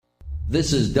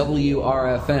This is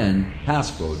WRFN,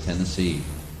 Pasco, Tennessee.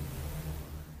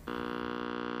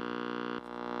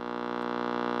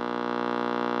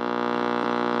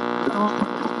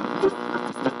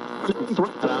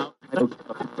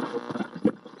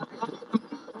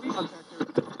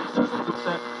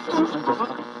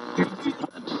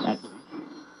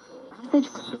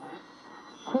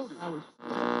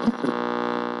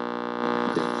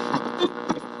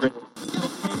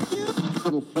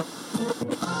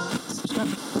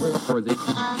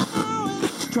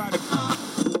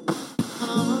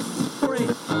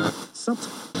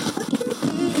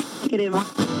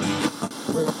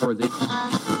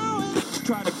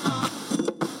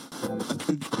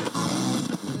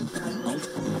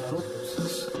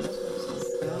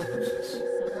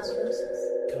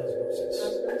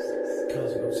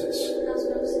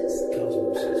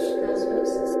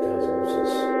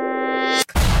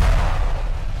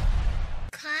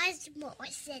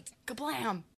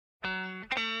 Kablam!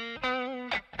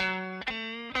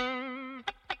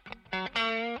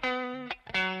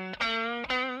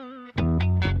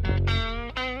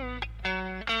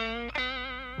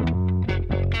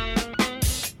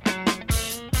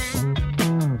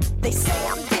 They say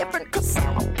I'm different 'cause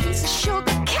I'm a piece of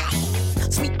sugar cane.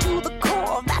 Sweet to the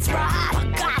core, that's right, I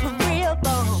got a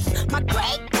rhythm. My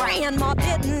great-grandma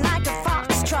didn't like the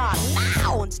foxtrot.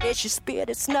 Now instead she spit,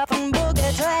 it's nothing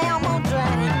boogie jam or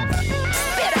jam.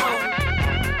 Spit on!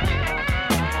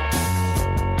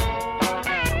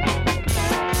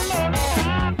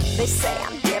 They say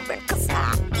I'm different 'cause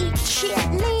I eat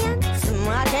chitlins.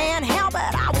 I can't help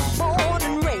it, I was born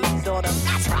and raised on them.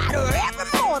 That's right, every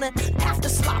morning after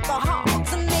slop the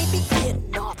hogs and maybe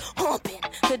getting off, humping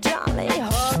the Johnny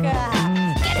Hooker.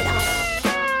 Get it on.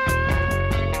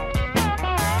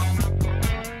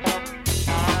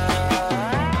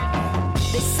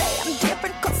 They say I'm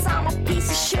different 'cause I'm a piece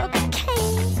of sugar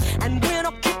cane. And when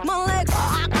I kick my legs,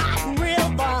 I got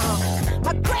rhythm.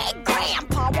 My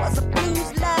great-grandpa was a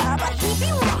blues lover. He be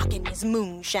rocking his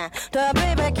moonshine to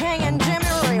B.B. King and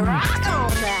Jimmy Ray. Rock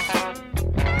on that.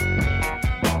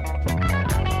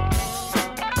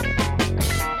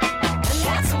 And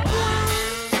that's why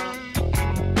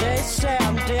they say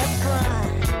I'm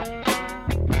different.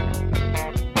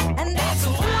 And that's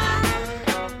why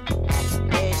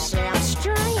they say I'm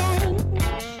strange.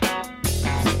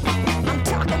 I'm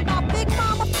talking about Big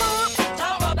Mama Funk.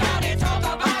 Talk about it, talk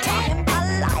about I'm talking about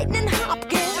Lightning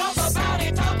Hopkins. Talk about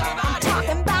it, talk about I'm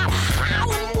talking about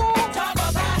Howlin' Wolf. Talk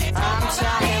about it, I'm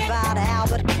talking about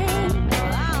Albert King.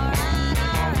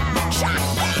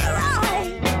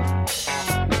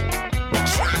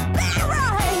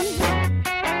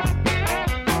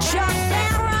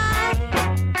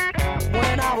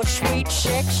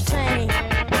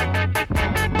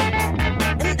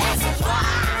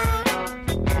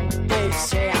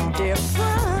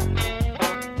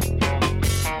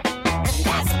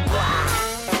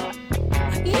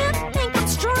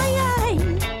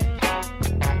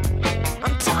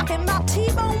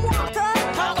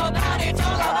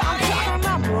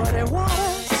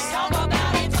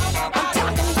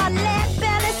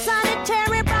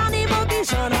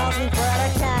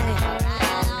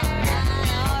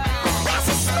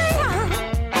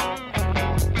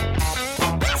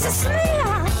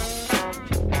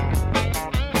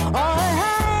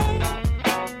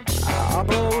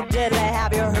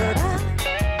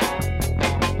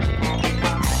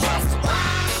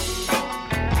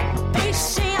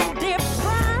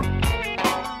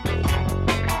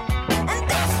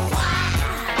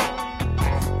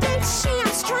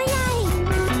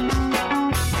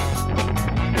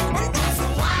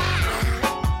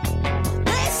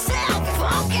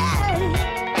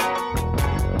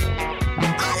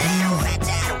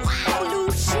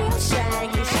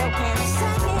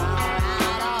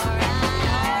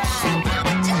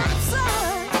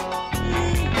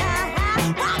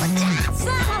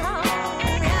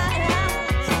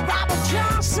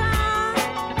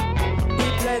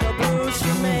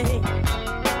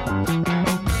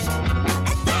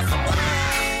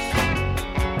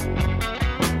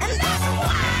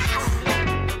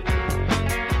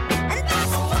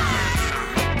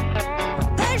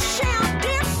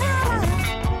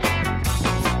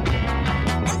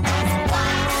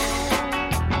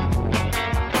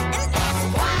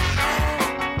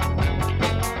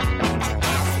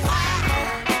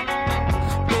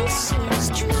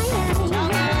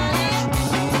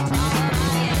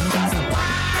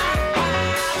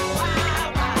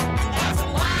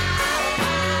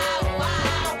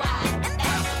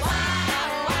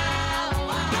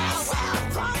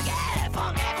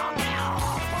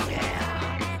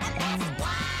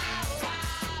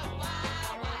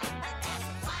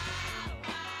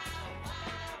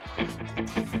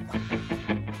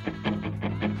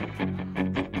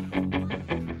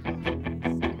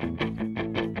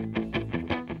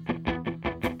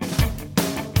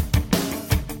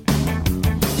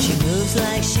 moves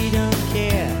like she don't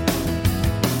care.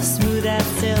 Smooth as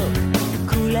silk,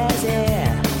 cool as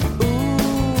air.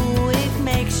 Ooh, it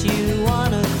makes you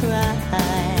wanna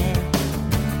cry.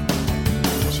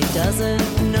 She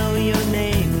doesn't know your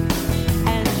name,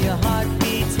 and your heart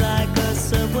beats like a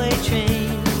subway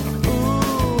train.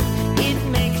 Ooh, it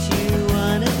makes you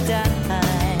wanna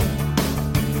die.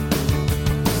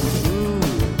 Ooh,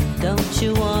 don't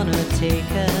you wanna take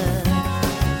her?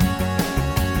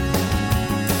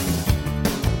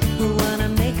 Wanna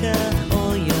make her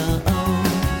all your own.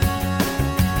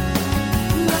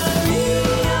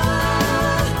 Maria,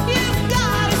 you've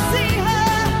gotta see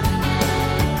her.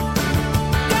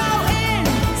 Go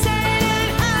insane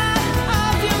and out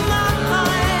of your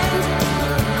mind.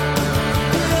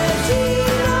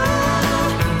 Regina,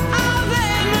 Ave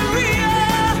Maria.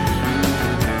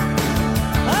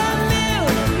 A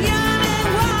million and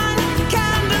one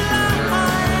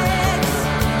candlelights.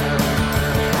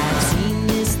 I've seen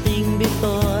this thing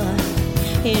before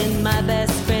in my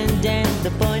best friend and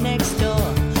the boy next door.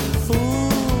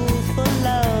 Fool for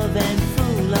love and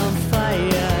fool on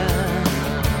fire.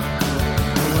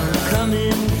 One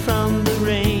coming from the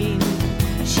rain.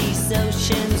 She's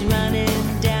oceans running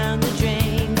down the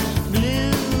drain.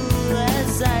 Blue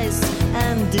as ice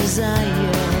and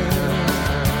desire.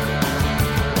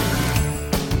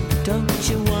 Don't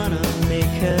you wanna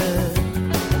make her?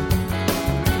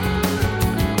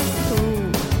 Ooh,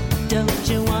 don't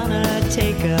you wanna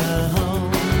take her home?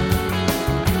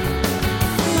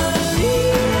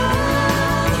 Maria,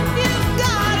 you've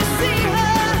gotta see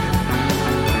her.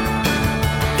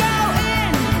 Go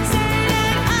insane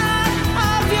and out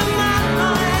of your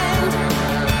mind.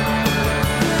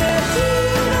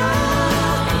 Regina,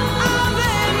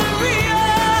 Ave Maria.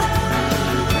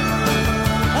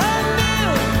 A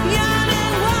million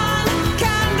and one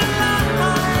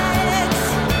candlelights.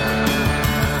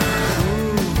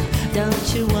 Ooh, don't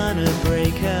you wanna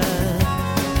break her?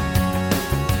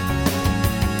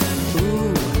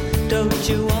 Ooh, don't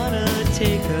you wanna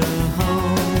take her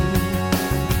home?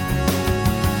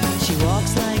 She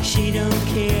walks like she don't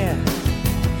care,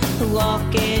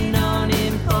 walking on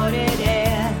imported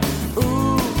air.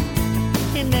 Ooh,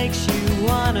 it makes you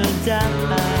wanna die.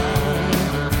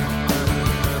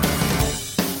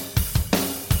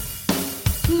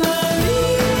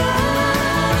 Maria,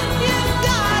 you've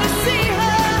gotta see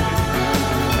her.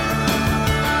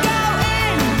 Go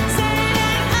insane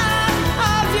and out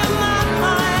of your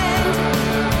mind.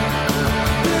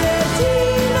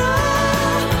 Regina,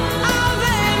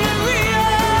 Ave Maria.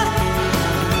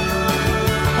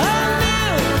 A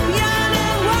million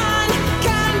and one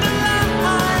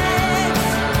candlelights.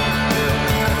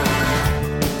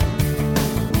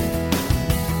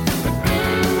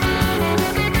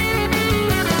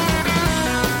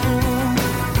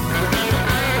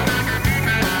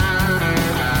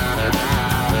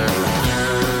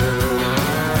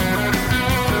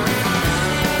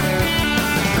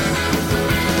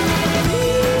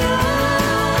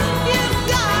 You've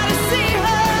gotta see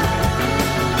her.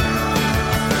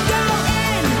 Go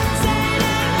insane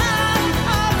and out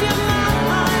of your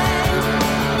mind.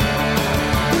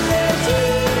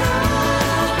 Regina,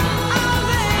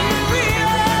 Ave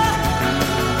Maria.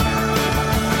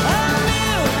 A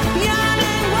million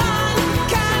and one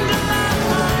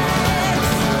candlelights.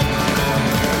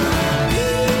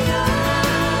 Maria,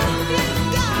 you've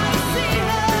gotta see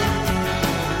her.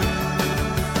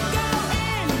 Go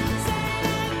insane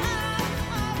and out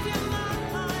of your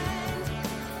mind.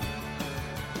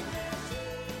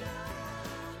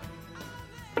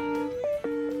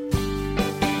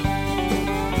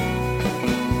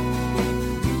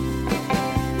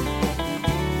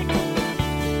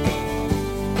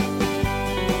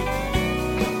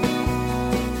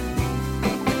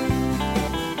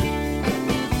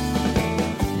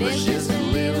 There's just a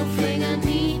little thing I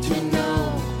need to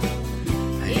know.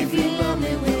 If you love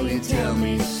me, will you tell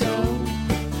me so?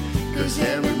 'Cause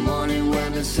every morning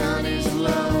when the sun is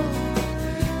low,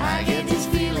 I get this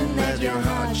feeling that your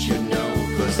heart should know.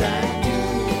 'Cause I do.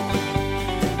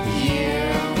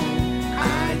 Yeah,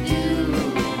 I do.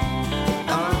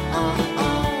 Oh, oh,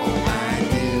 oh, I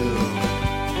do.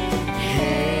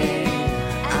 Hey,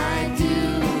 I do,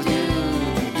 do,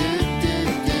 do, do,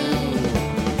 do.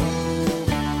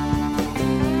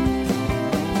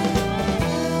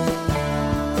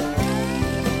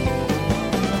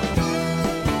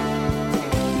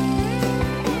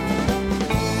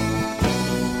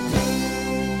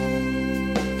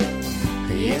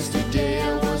 Yesterday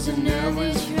I was a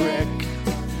nervous wreck.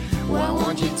 Why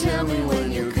won't you tell me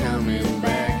when you're coming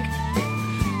back?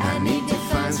 I need to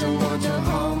find someone to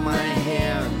hold my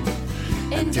hand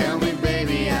and tell me,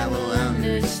 baby, I will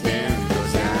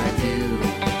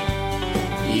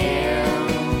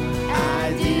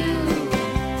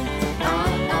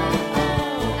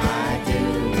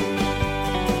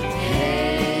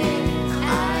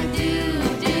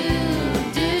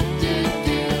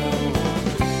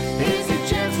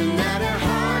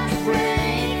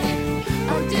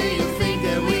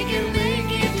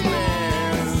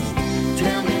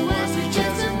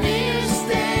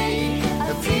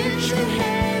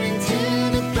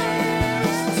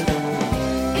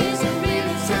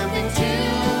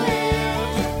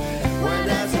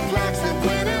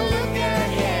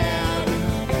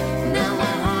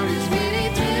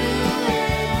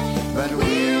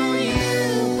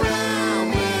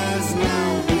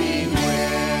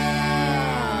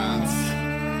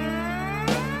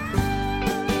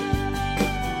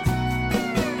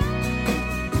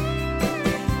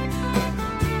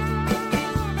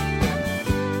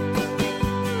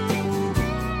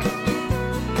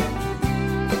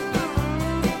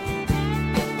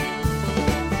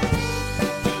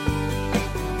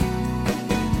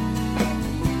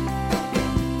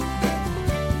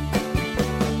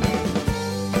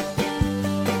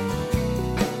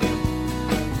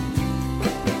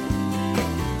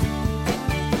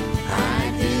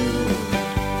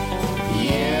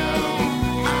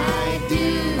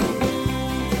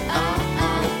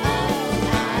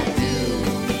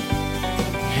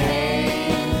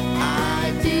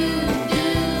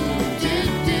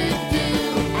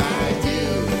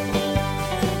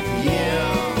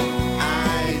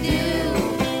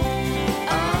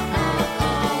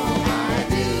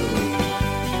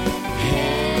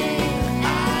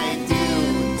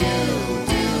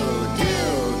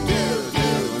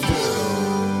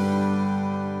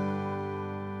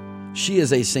She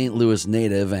is a St. Louis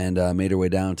native and made her way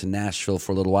down to Nashville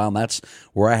for a little while, and that's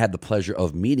where I had the pleasure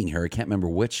of meeting her. I can't remember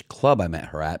which club I met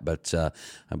her at, but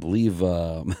I believe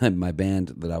my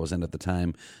band that I was in at the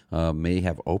time may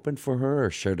have opened for her or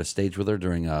shared a stage with her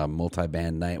during a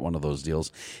multi-band night, one of those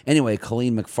deals. Anyway,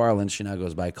 Colleen McFarland, she now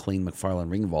goes by Colleen McFarland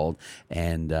Ringwald,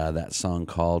 and that song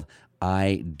called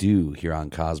I Do here on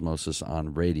Cosmosis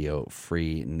on Radio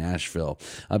Free Nashville.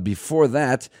 Before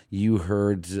that, you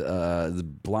heard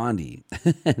Blondie,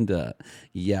 and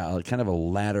kind of a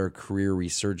latter career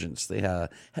resurgence. They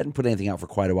hadn't put anything out for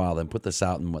quite a while, then put this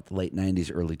out in the late 90s,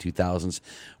 early 2000s.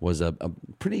 Was a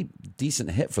pretty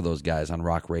decent hit for those guys on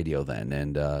rock radio then,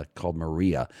 and called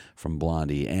Maria from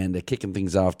Blondie. And kicking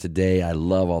things off today, I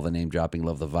love all the name dropping,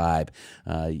 love the vibe.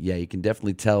 You can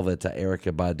definitely tell that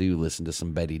Erykah Badu listened to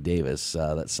some Betty Davis.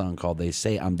 That song called They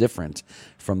Say I'm Different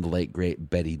from the late, great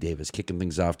Betty Davis. Kicking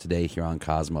things off today here on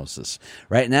Cosmosis.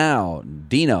 Right now,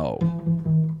 Dino.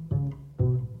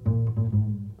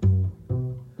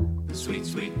 The sweet,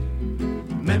 sweet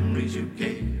memories you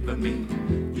gave me.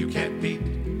 You can't beat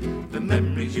the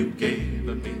memories you gave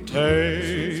me.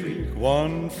 Take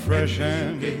one fresh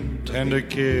and tender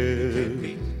kiss.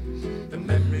 The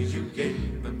memories you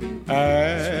gave me.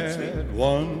 Add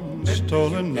one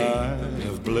stolen night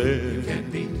of bliss.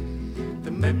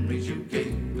 The memories you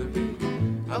gave me.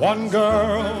 One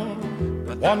girl,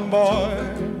 one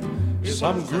boy,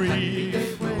 some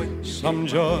grief, some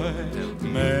joy.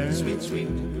 Memories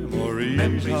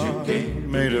are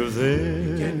made of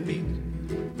this.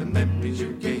 The memories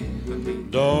you gave me.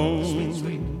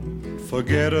 Don't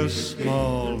forget a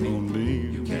small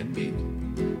moonbeam.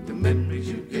 The memories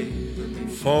you gave me.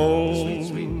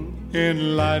 Fold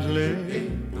in lightly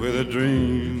with a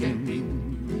dream.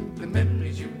 The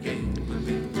memories you gave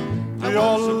me.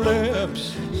 Your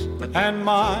lips and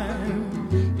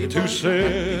mine, two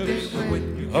sips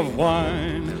of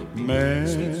wine.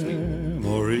 Memories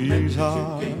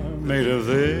are made of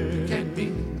this.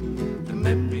 The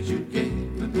memories you gave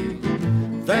me.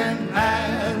 Then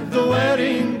add the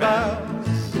wedding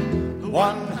bells,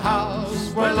 one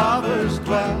house where lovers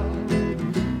dwell,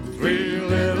 three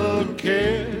little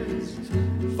kids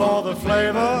for the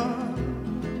flavor.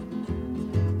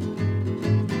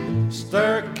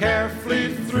 Stir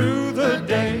carefully through the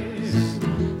days,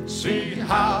 see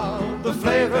how the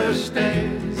flavor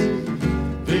stays.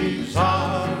 These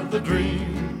are the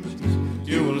dreams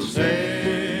you will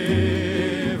savor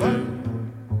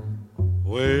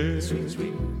with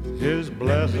his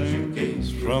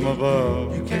blessings from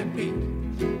above. You can't beat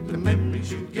the memories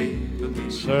you gave me.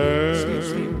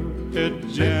 Serve it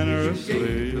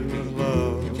generously with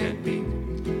love. You can't beat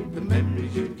the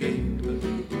memories you gave me.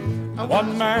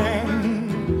 One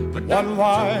man, one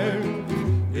wife,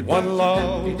 one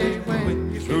love,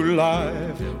 through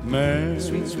life.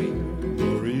 Memories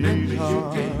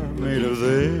are made of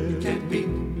this. You can't beat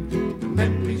the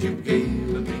memories you gave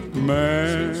me.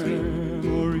 Memories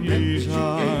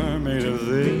are made of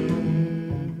this.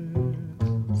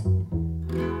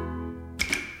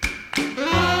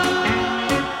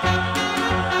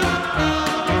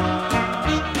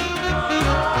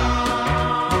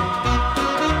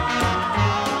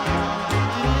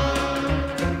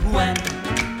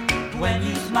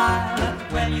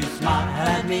 When you smile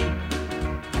at me,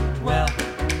 well,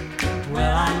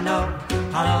 I know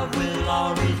our love will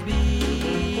always be.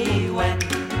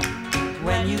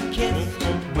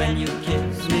 When you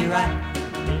kiss me right,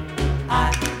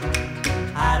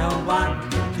 I don't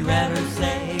want to ever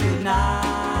say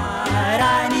goodnight.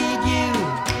 I need you,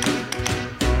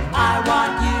 I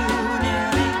want you near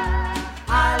me, I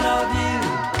love you,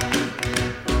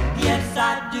 yes I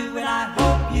do, and I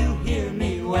hope you hear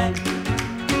me when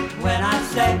I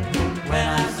say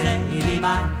be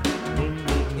mine.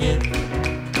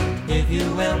 If you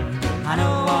will, I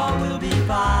know all will be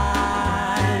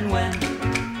fine. When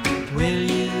will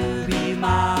you be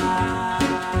mine?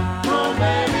 Oh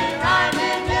baby, I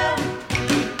need you.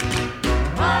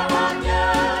 I want you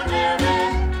near me.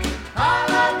 I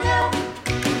love you.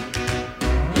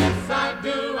 Yes I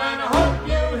do, and I hope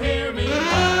you hear me.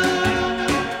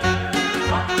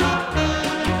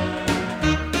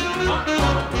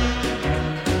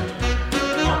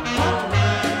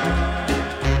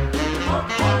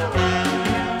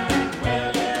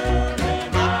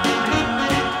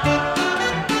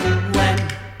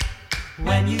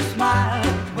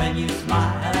 When you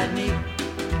smile at me,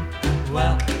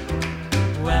 well,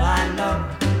 I know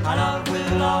our love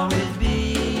will always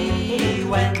be.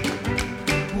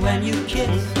 When you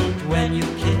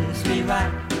kiss me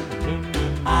right,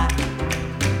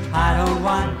 I don't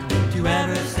want to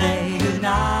ever say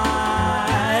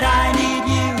goodnight. I need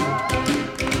you,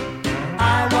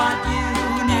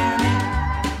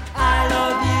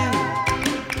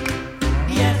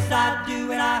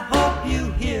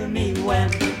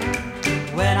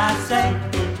 say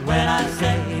when I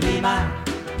say be mine?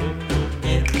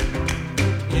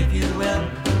 If you will,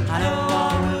 I know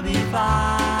all will be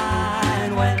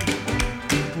fine. When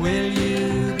will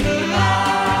you be mine?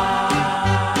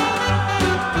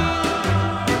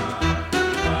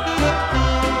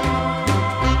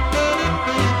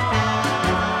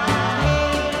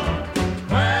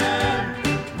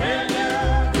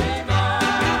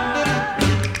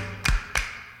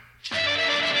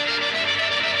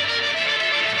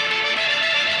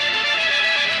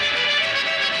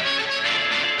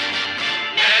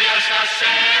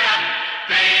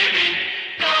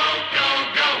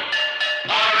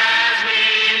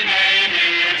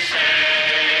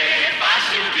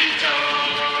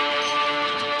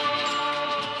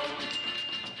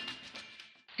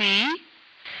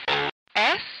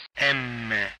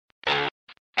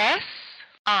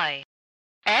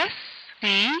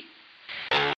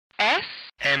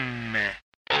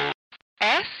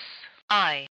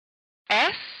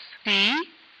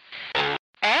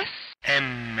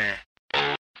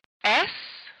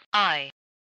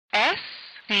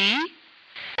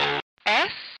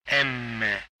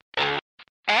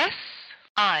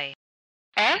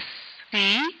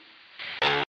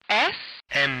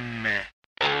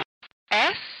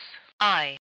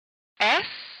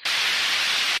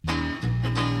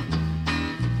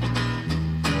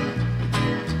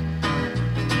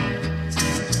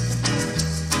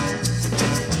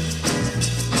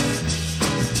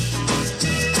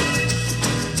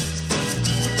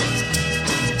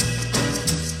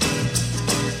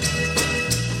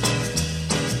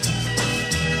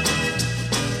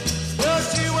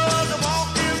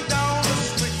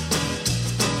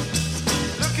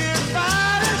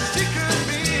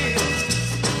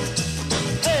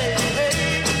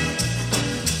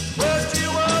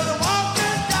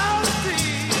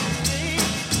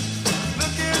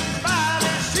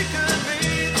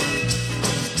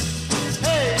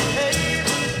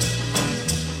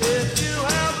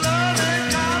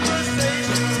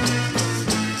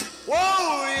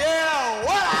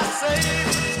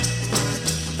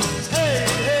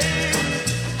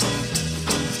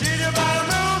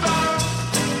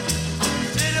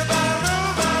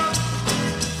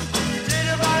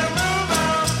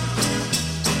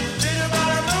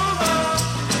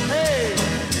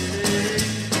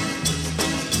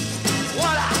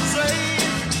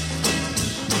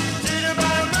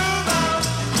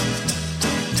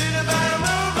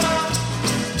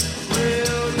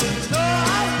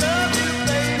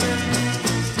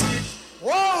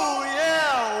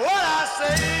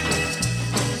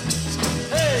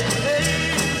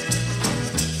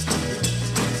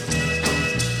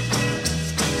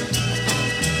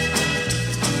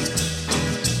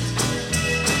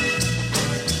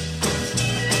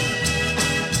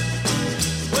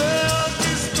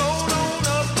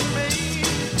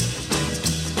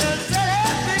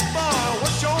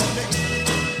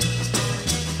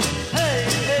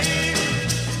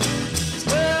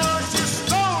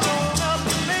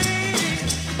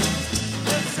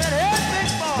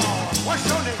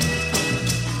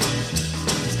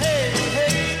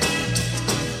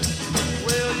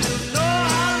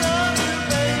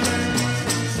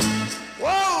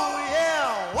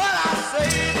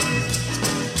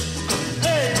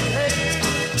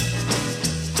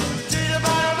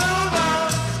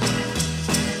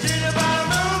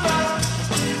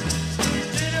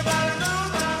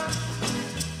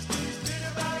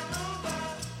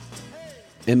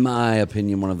 In my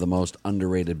opinion, one of the most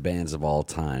underrated bands of all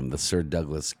time, the Sir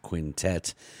Douglas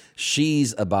Quintet.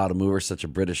 She's About a Mover, such a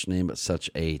British name, but such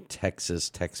a Texas,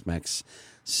 Tex-Mex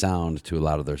sound to a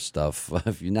lot of their stuff.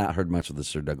 If you've not heard much of the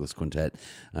Sir Douglas Quintet,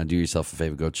 do yourself a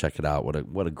favor, go check it out. What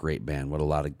a great band. What a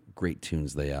lot of great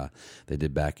tunes they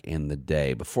did back in the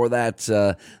day. Before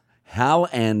that, Hal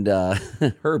and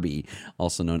Herbie,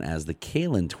 also known as the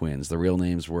Kalin Twins. The real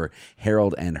names were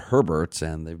Harold and Herbert,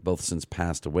 and they've both since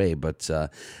passed away. But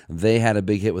they had a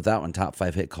big hit with that one, top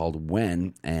 5 hit called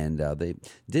When, and they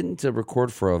didn't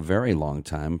record for a very long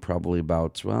time, probably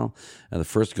about, the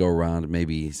first go-around,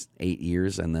 maybe 8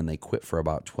 years, and then they quit for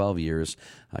about 12 years,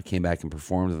 came back and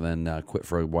performed, and then quit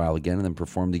for a while again, and then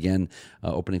performed again,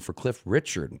 opening for Cliff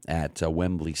Richard at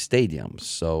Wembley Stadium.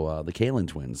 So the Kalin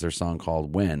Twins, their song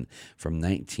called When, from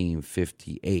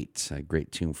 1958. A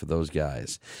great tune for those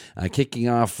guys. Kicking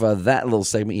off that little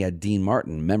segment, you had Dean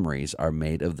Martin, Memories Are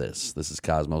Made of This. This is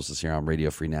Cosmosis here on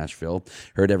Radio Free Nashville.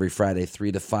 Heard every Friday,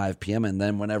 3 to 5 p.m., and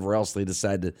then whenever else they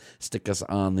decide to stick us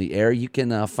on the air, you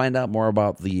can find out more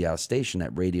about the station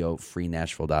at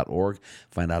radiofreenashville.org.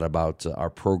 Find out about our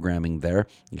programming there.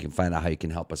 You can find out how you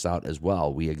can help us out as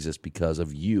well. We exist because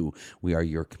of you. We are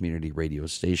your community radio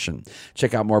station.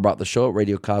 Check out more about the show at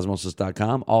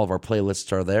radiocosmosis.com. All of our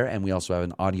playlists are there, and we also have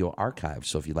an audio archive.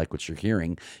 So if you like what you're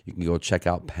hearing, you can go check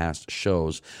out past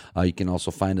shows. You can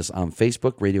also find us on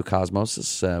Facebook, Radio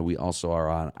Cosmosis. We also are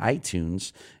on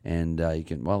iTunes, and you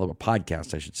can, well, a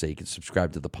podcast, I should say. You can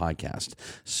subscribe to the podcast.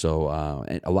 So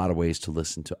a lot of ways to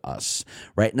listen to us.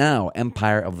 Right now,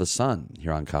 Empire of the Sun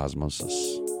here on Cosmosis.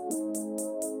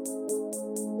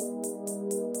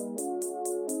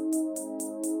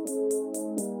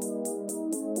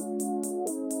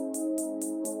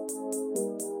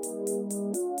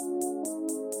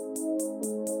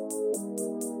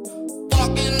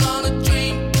 Walking on a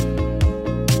dream.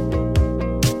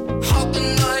 How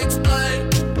can I explain?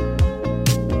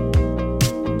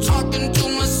 Talking to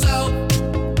myself.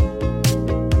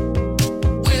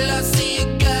 Will I see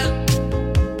again?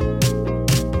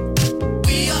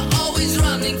 We are always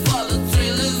running for the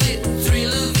thrill of it,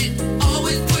 thrill of it.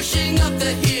 Always pushing up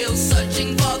the hill,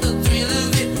 searching for the thrill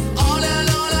of it. All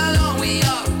along we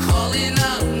are calling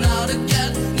out and out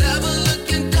again. Never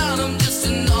looking down, I'm just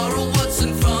in awe of what's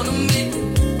in front of me.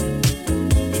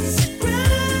 Is it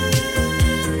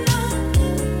right now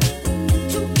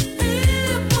to be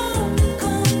born?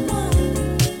 Come on,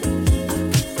 I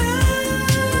can feel love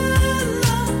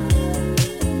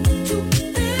to be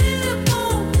born. Come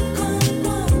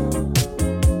on.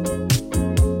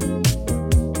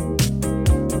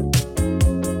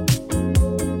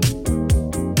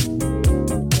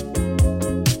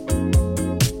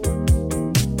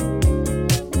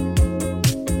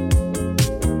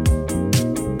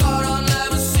 God, I'll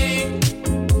never see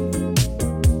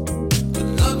the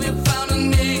love you found in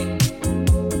me.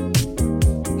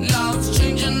 Now it's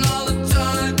changing all the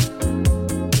time.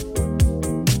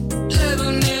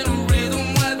 Living in a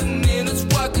rhythm where the minutes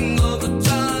working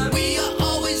overtime. We are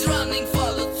always running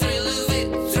for the thrill of it,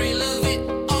 thrill of it.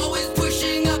 Always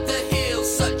pushing up the hill,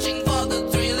 searching for the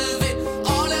thrill of it.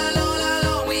 All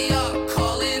along we are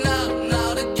calling out and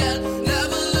out again.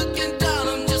 Never looking down,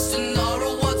 I'm just in awe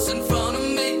of what's in front of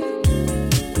me.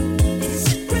 Is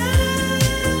it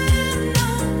right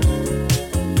now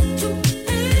to be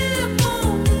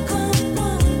born? Come on, I can feel love to be born. Come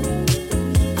on.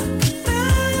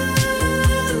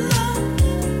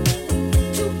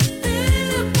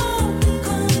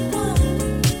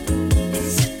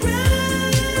 Is it right now to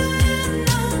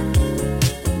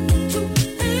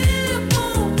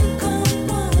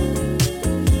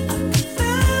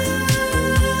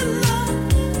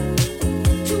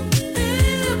be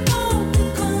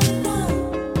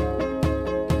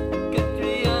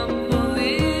born?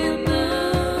 Come on,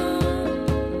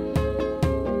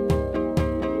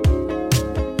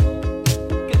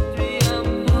 I can feel love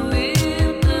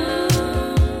to be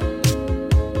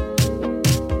born.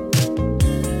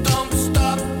 Come on. Don't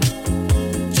stop,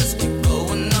 just keep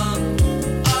going on.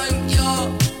 I'm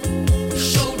your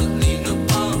shoulder lean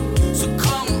upon. So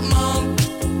come on,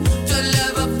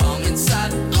 deliver from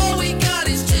inside. All we got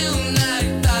is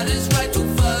tonight. That is right to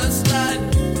first light.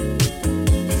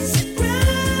 Is it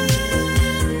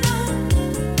right now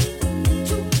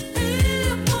to be born?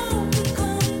 Come on, I can feel love to be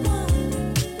born. Come on,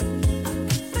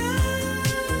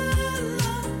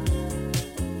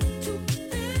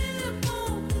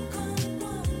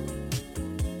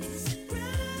 is it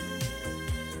right now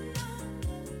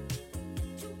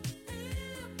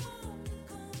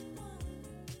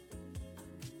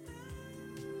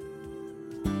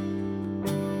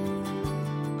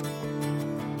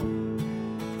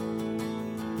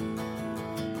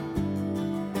to be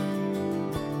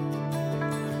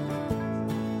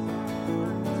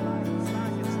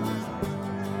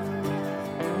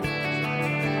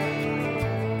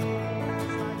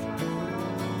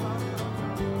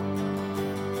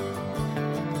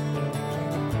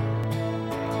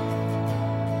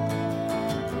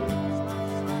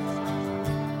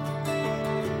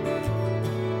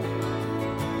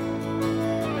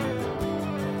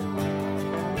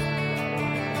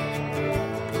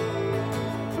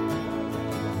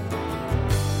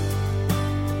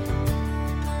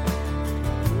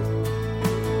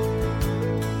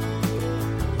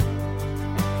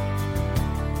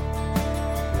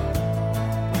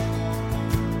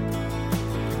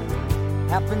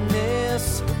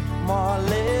Happiness, more or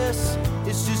less,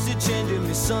 it's just a change in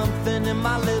me, something in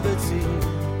my liberty.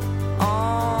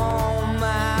 On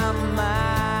my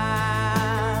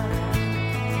mind.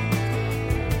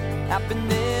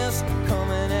 Happiness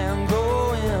coming and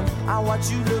going. I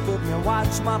watch you look up and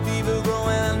watch my fever growing.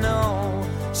 I know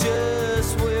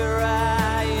just where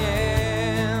I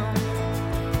am.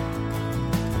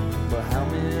 But how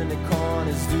many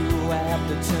corners do I have to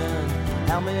to turn?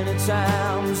 How many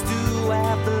times do I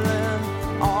have to learn?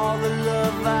 All the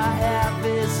love I have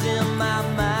is in my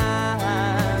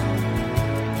mind.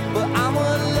 But I'm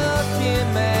a lucky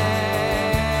man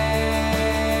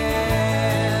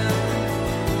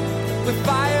with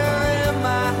fire in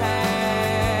my hands.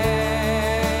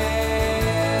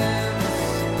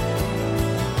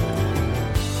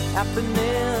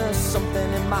 Happiness, something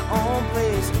in my own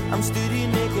place. I'm steady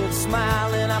naked,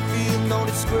 smiling, I feel no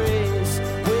disgrace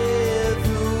with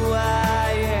who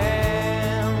I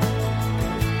am.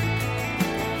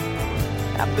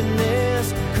 Happiness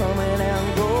coming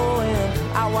and going.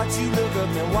 I watch you look up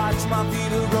and watch my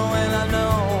feet are growing. I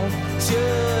know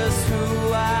just who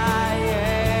I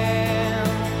am.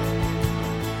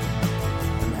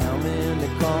 And how many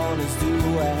corners do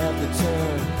I have to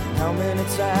turn? How many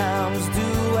times do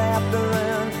I have to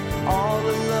learn? All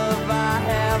the love I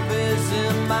have is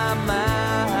in my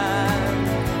mind.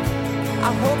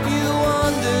 I hope you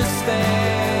understand.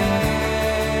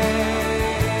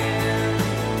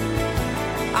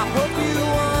 I hope you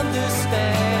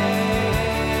understand.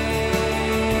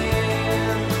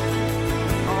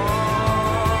 Oh,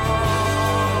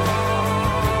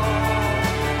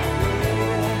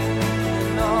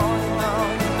 no, no,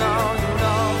 no,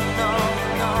 no, no,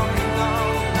 no, no,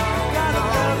 no. Gotta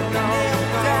love me,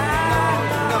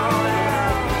 no.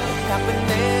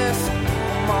 Happiness,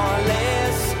 more or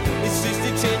less, it's just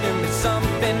a changing me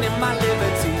something in my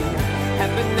liberty.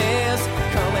 Happiness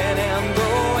coming and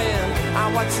going. I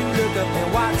watch you look up and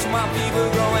watch my people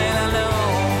growing. I know.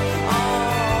 Oh,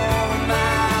 my,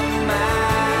 my.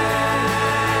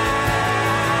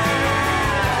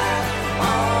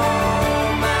 Oh,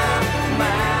 my,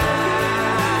 my.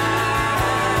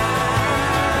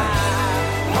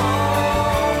 Oh,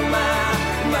 my,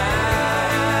 my.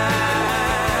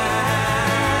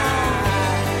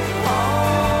 Oh,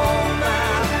 my,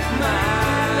 my.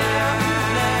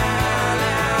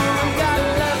 Gotta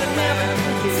love it, never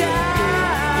dies.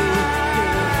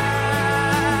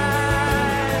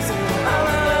 Oh,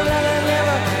 love it,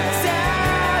 never dies.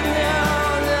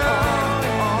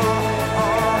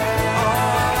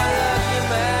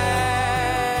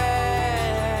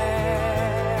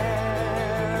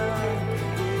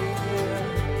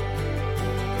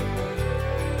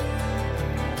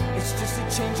 It's just a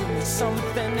change of me,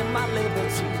 something in my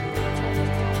liberty.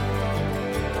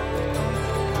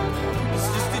 It's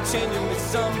just a change of me,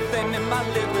 something in my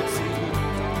liberty.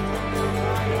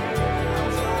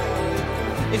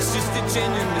 It's just a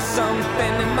change of me,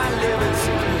 something in my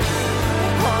liberty.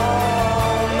 Oh,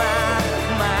 my,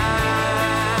 my.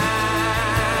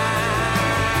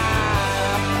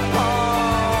 Oh,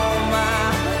 my,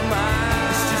 my.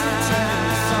 It's just a change of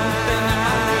me, something in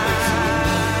my liberty.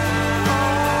 Oh,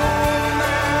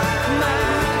 my, my.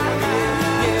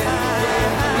 Yeah,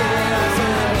 yeah, yeah.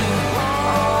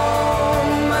 Oh,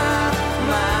 my,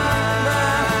 my,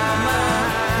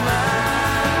 my.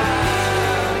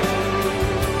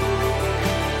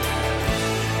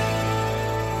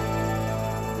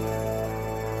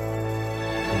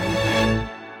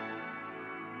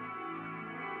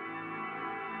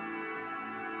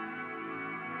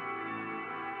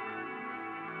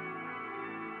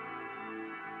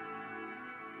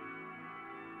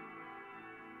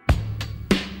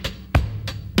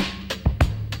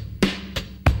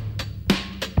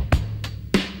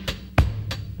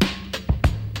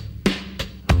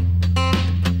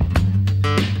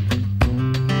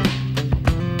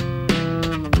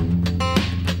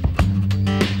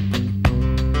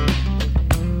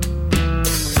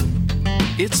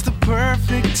 It's the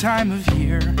perfect time of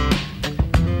year.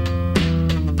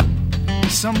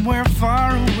 Somewhere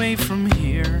far away from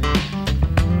here.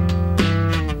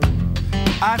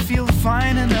 I feel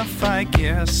fine enough, I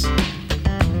guess.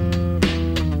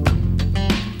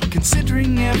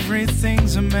 Considering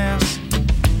everything's a mess.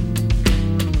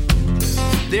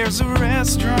 There's a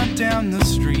restaurant down the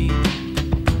street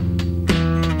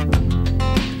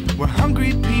where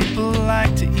hungry people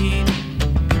like to eat.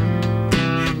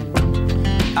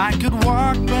 I could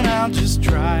walk, but I'll just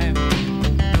drive.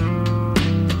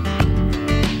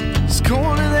 It's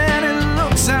colder than it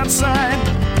looks outside.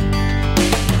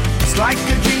 It's like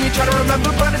a dream you try to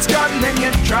remember, but it's gone. Then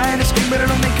you're trying to scream, but it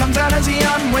only comes out as a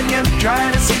yawn when you're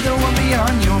trying to see the one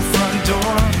beyond your front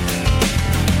door.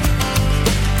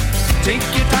 Take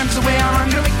your time, 'cause the way I'm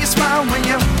gonna make you smile when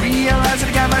you realize that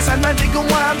a guy by side might take a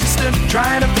while just to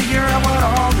try to figure out what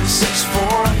all this is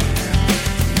for.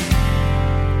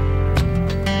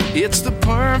 It's the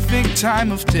perfect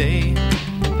time of day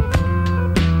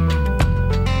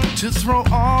to throw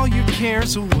all your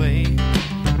cares away.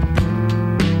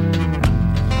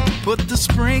 Put the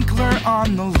sprinkler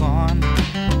on the lawn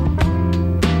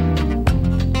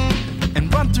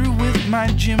and run through with my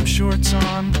gym shorts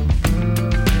on.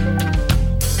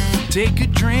 Take a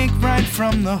drink right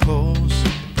from the hose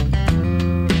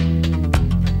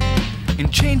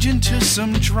and change into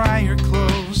some drier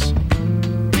clothes.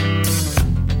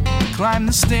 Climb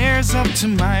the stairs up to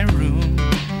my room.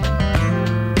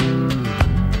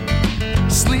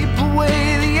 Sleep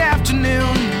away the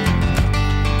afternoon.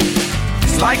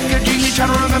 It's like a dream you try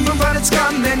to remember but it's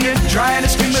gone. Then you try to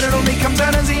scream but it only comes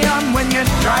out as a yawn. When you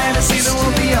try to see the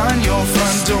world beyond your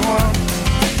front door.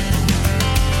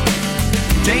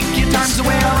 Take your times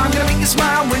away, I'm gonna make you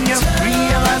smile. When you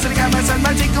realize that I got my side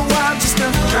might take a while just to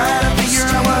try to figure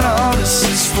out what all this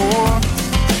is for.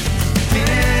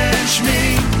 Pinch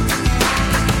me,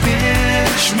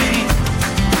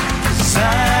 'cause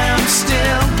I'm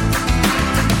still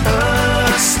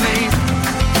asleep.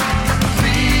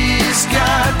 Please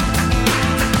God,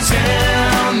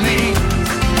 tell me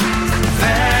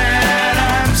that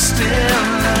I'm still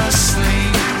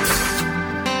asleep.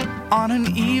 On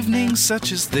an evening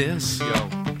such as this,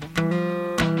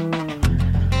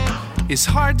 it's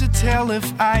hard to tell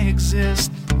if I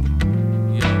exist.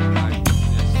 If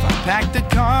I pack the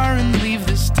car and leave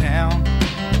this town,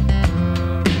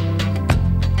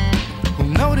 who'll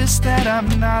notice that I'm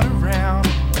not around?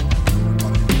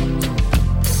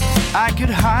 I could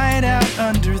hide out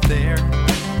under there.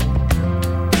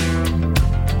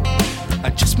 I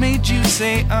just made you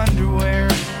say underwear.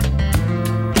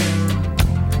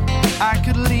 I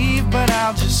could leave, but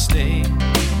I'll just stay.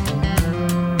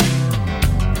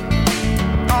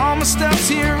 All my stuff's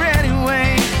here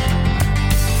anyway.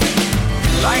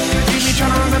 Like a dream you try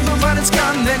to remember, but it's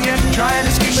gone. Then you try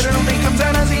to scream, but it only comes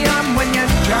out as a yawn. When you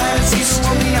try to see the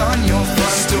world beyond your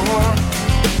front door.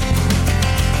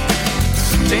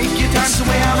 Take your time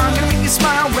away, I'm gonna make you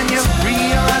smile. When you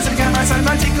realize that I got my side,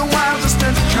 might take a while just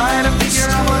to try to figure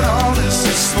out what all this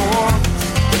is for.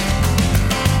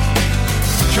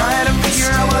 Try to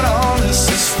figure out what all this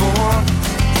is for.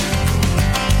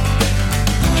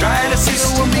 Try to see the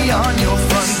world beyond your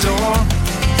front door.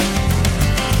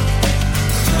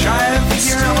 Try to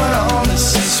figure out what all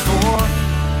this is for.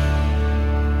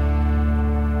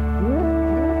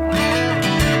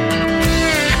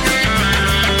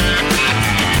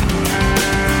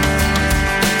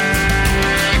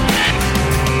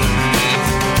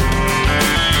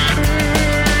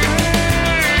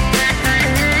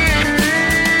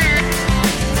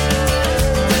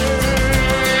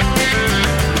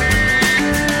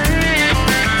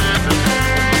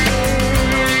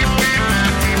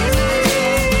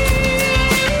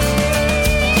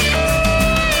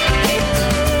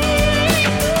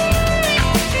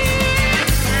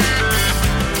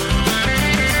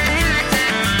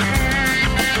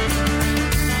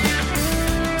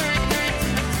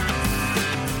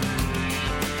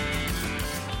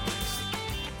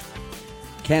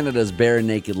 Canada's Bare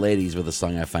Naked Ladies with a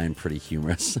song I find pretty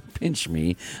humorous, Pinch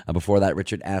Me. Before that,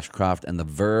 Richard Ashcroft and the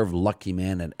Verve, Lucky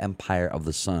Man and Empire of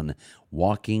the Sun,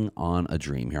 Walking on a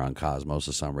Dream here on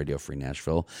Cosmos on Radio Free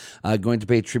Nashville. Going to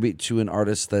pay tribute to an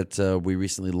artist that we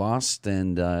recently lost,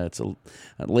 and it's a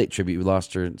late tribute. We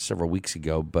lost her several weeks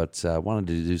ago, but wanted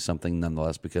to do something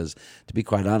nonetheless because, to be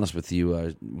quite honest with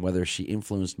you, whether she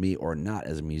influenced me or not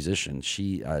as a musician,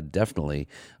 she definitely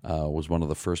was one of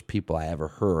the first people I ever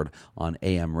heard on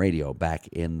AM radio back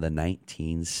in the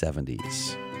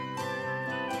 1970s.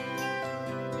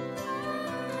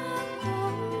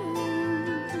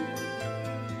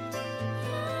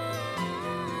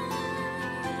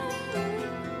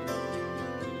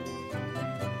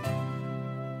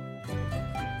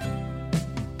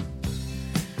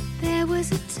 There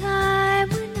was a time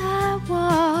when I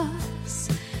was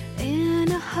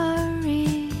in a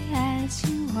hurry, as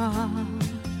you are.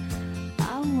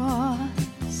 I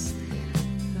was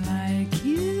like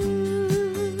you.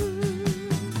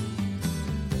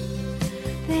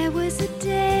 There was a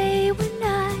day when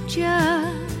I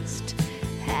just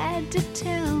had to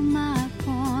tell my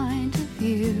point of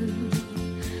view.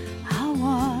 I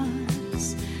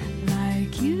was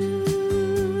like you.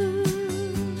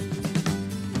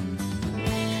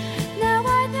 Now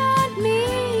I don't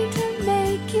mean to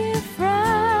make you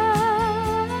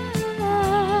frown.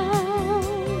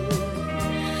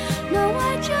 No,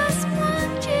 I just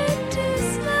want you to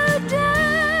slow down.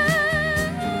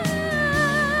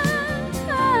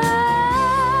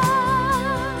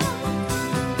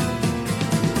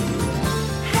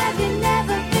 Have you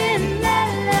never been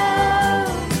that low?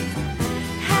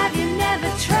 Have you never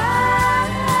tried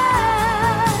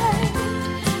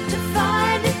to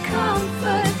find a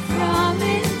comfort from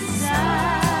inside?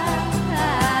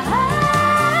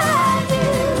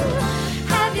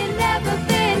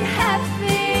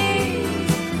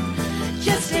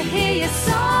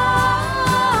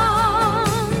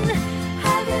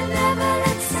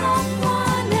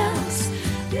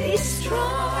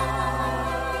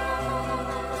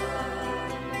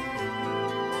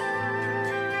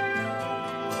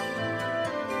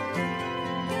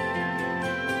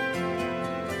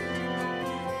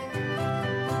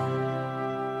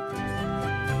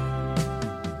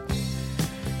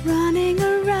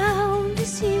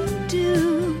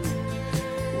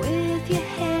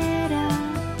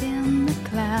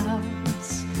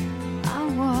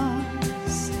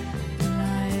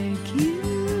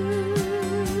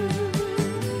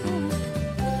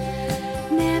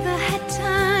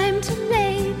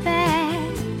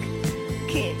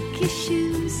 your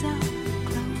shoes off,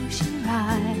 close your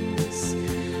eyes.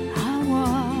 I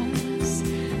was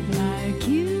like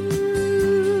you.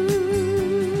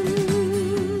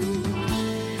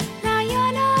 Now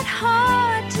you're not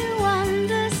hard to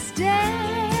understand.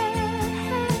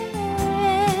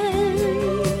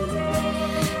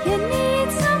 You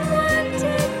need someone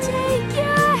to take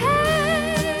your hand.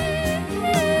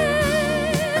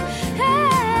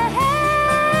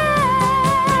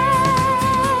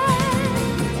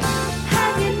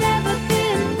 Have you never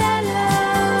been that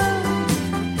low?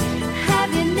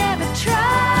 Have you never tried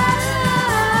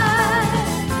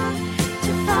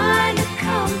to find a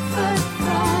comfort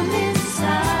from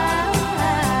inside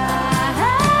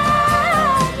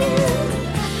you?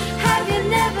 Have you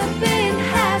never been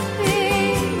happy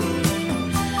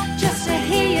just to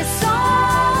hear your song?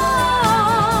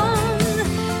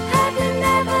 Have you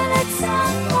never let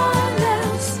someone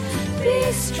else be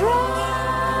strong?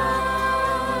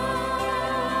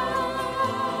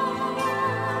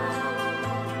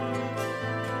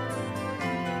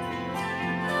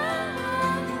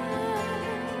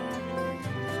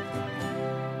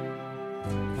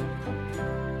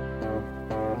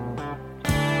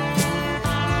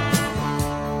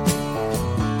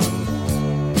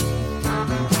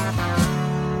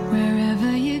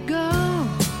 Wherever you go,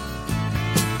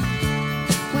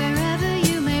 wherever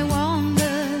you may wander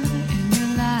in your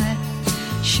life,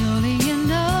 surely you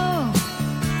know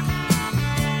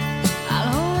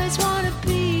I'll always want to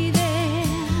be there,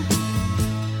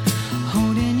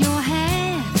 holding your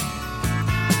hand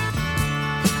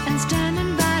and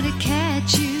standing by to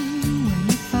catch you when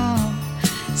you fall,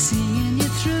 seeing you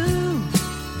through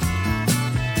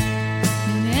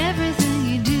in everything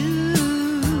you do.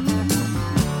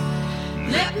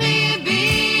 Let me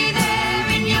be there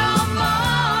in your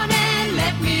morning.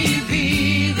 Let me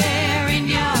be there in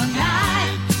your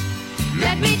night.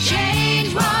 Let me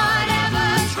change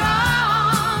whatever's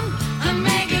wrong and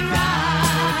make it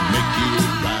right.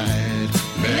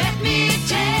 Let me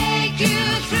take you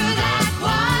through that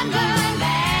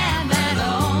wonderland that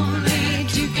only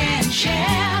two can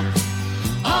share.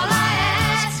 All I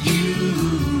ask you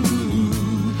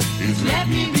is let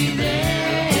me be there.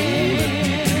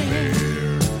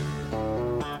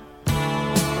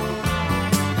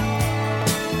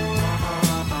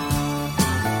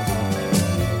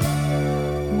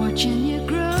 Watching you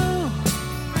grow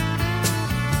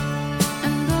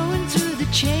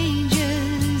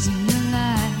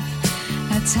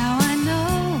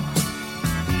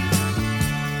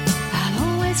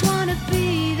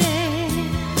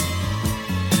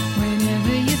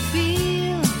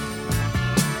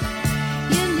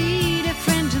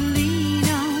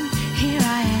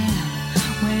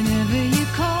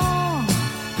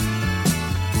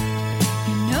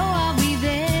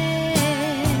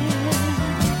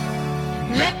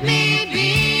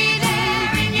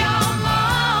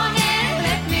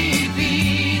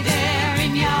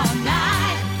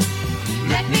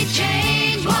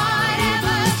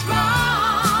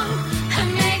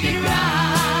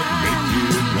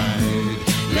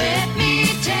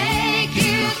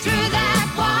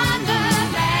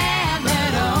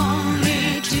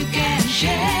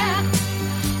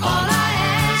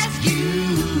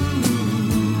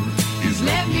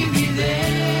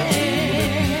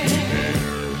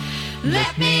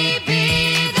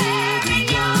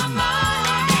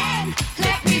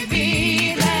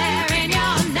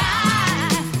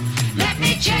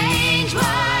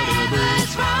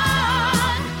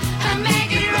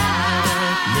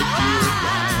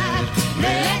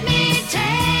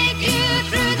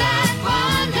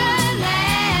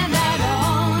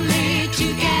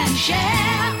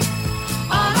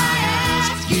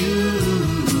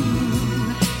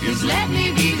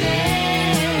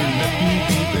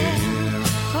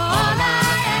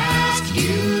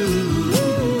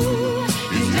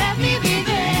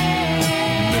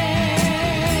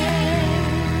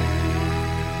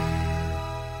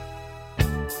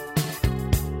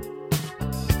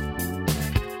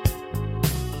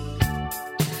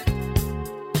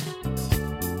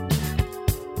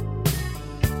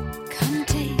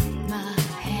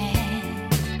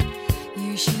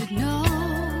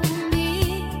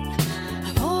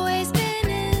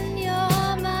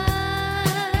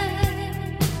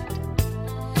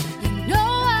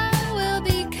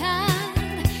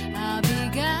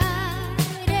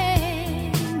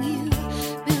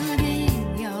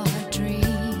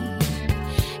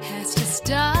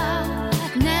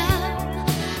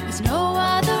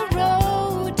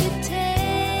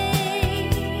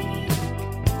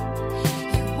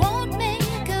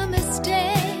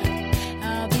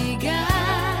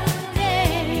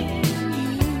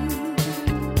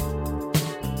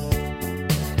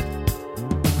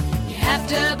have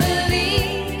to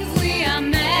believe we are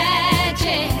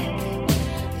magic.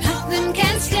 Nothing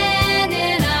can stand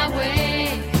in our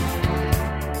way.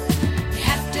 You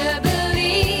have to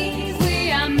believe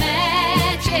we are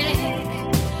magic.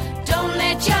 Don't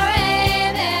let your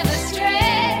aim ever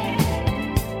stray.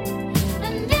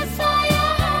 And if our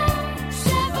hearts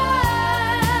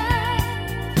survive,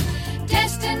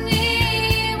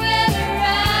 destiny will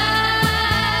arrive.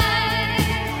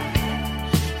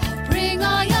 Bring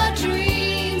all your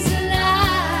dreams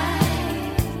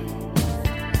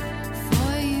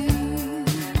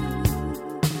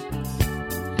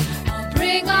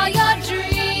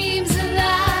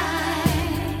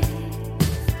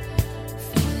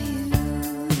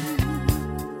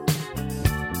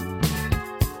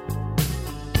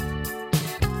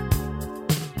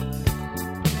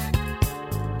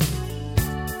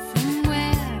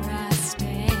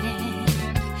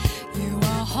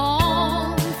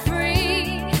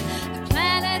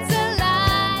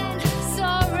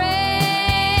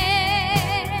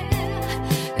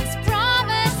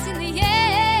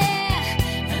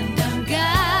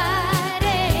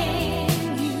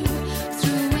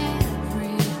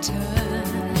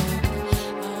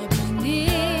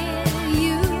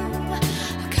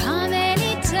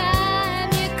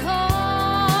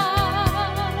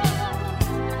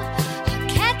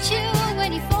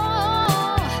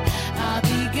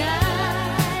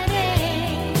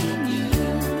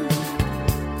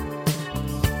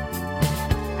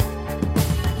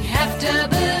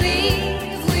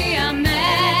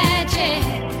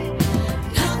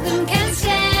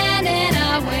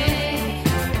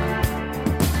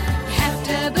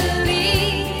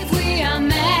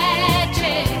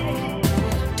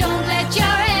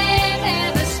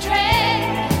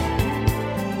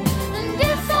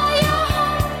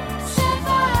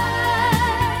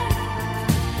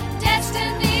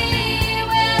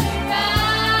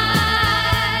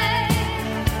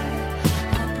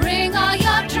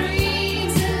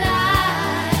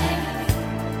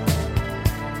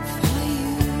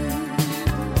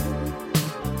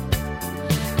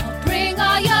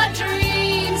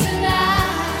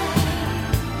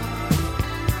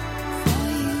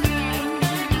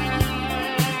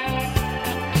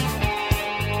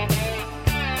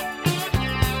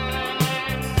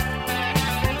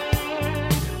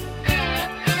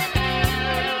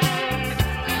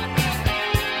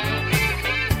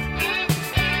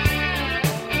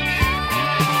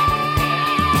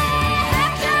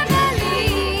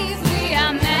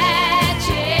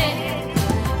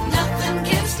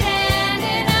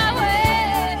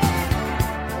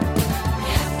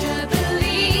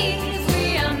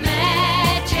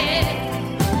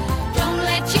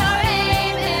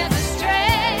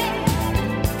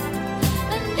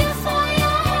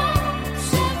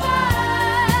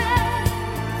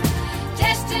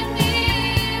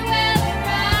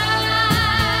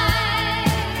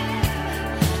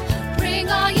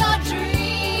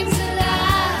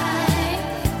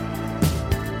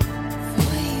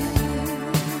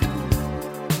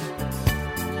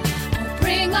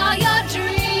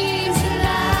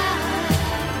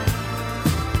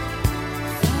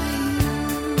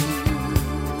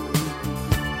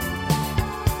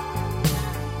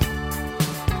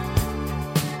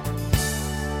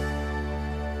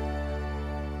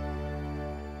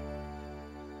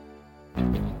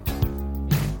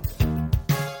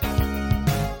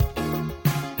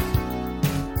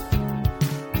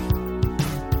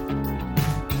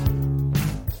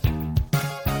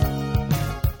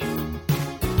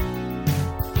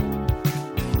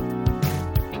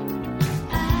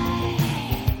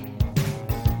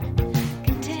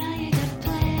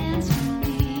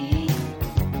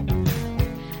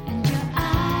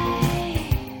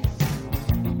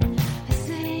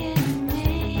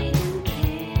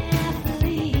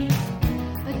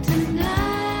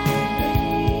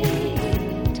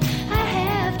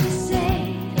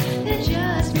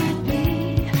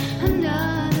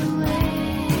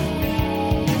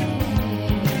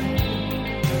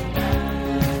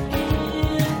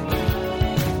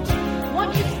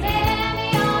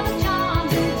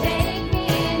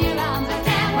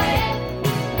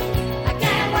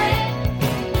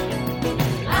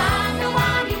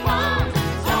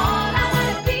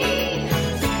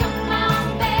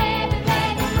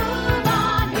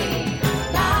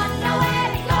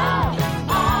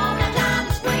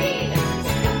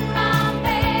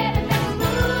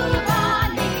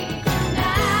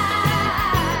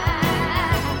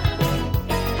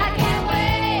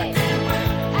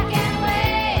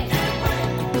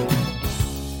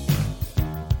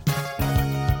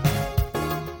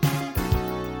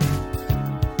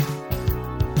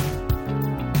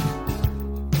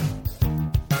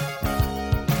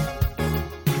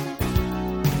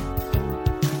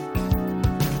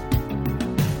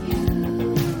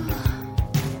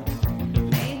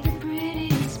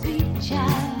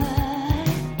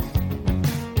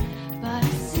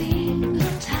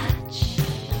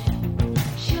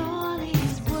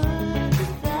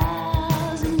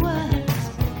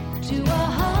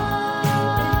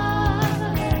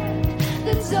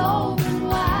that's open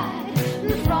wide,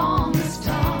 and from the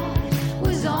start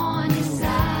was on your side.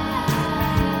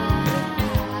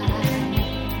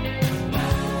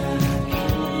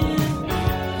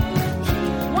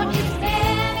 Won't you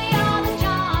spare me all the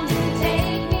charms and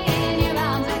take me in your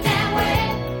arms? I can't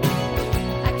wait,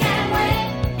 I can't wait.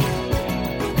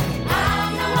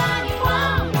 I'm the one you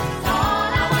want, it's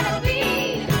all I wanna be.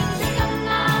 So come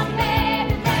on,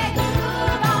 baby, make a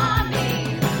move on me.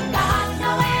 Got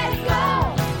nowhere to go,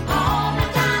 all my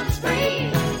time is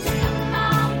free. So come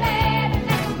on, baby,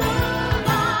 make a move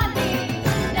on me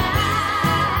tonight.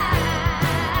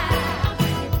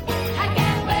 I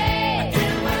can't wait,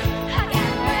 I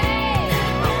can't wait.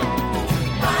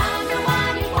 I'm the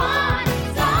one you want,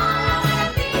 it's all I wanna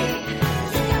be.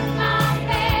 So come on,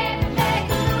 baby, make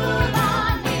a move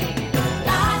on me.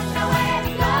 Got nowhere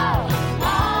to go,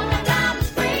 all my time is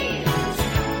free. So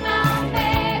come on,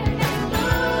 baby, make a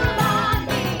move on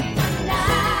me tonight.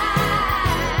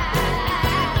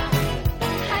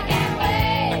 I can't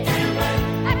wait,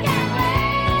 I can't wait.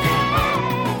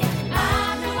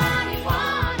 I'm the one you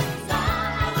want, it's all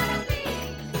I wanna be.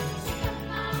 So come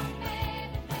on, baby,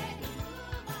 make a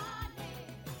move on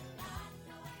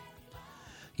me.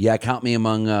 Yeah, count me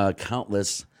among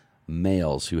countless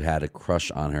males who had a crush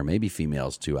on her, maybe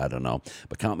females too, I don't know.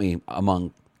 But count me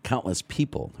among countless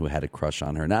people who had a crush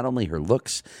on her. Not only her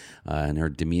looks and her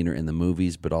demeanor in the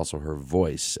movies, but also her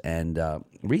voice. And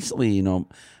recently, you know,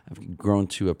 I've grown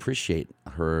to appreciate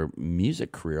her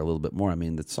music career a little bit more. I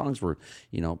mean, the songs were,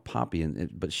 you know, poppy,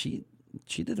 but she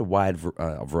did a wide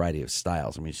variety of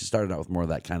styles. I mean, she started out with more of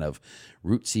that kind of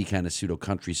rootsy kind of pseudo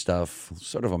country stuff,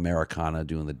 sort of Americana,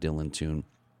 doing the Dylan tune.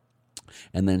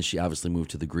 And then she obviously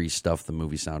moved to the Grease stuff, the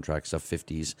movie soundtrack stuff,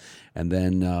 50s. And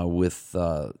then with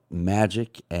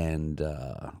Magic and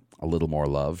A Little More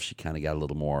Love, she kind of got a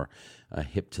little more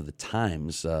hip to the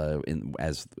times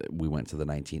as we went to the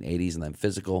 1980s. And then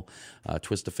Physical,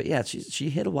 Twist of Fate. Yeah, she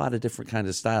hit a lot of different kinds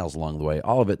of styles along the way.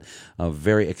 All of it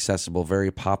very accessible, very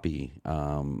poppy.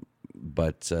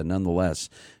 But nonetheless,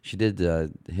 she did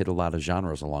hit a lot of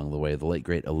genres along the way. The late,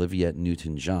 great Olivia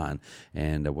Newton-John.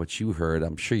 And what you heard,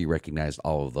 I'm sure you recognized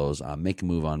all of those. Make a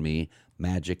Move on Me,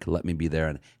 Magic, Let Me Be There,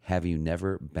 and Have You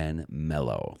Never Been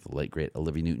Mellow? The late, great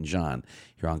Olivia Newton-John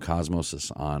here on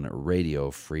Cosmosis on Radio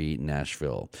Free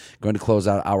Nashville. Going to close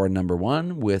out hour number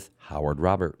 1 with Howard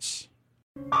Roberts.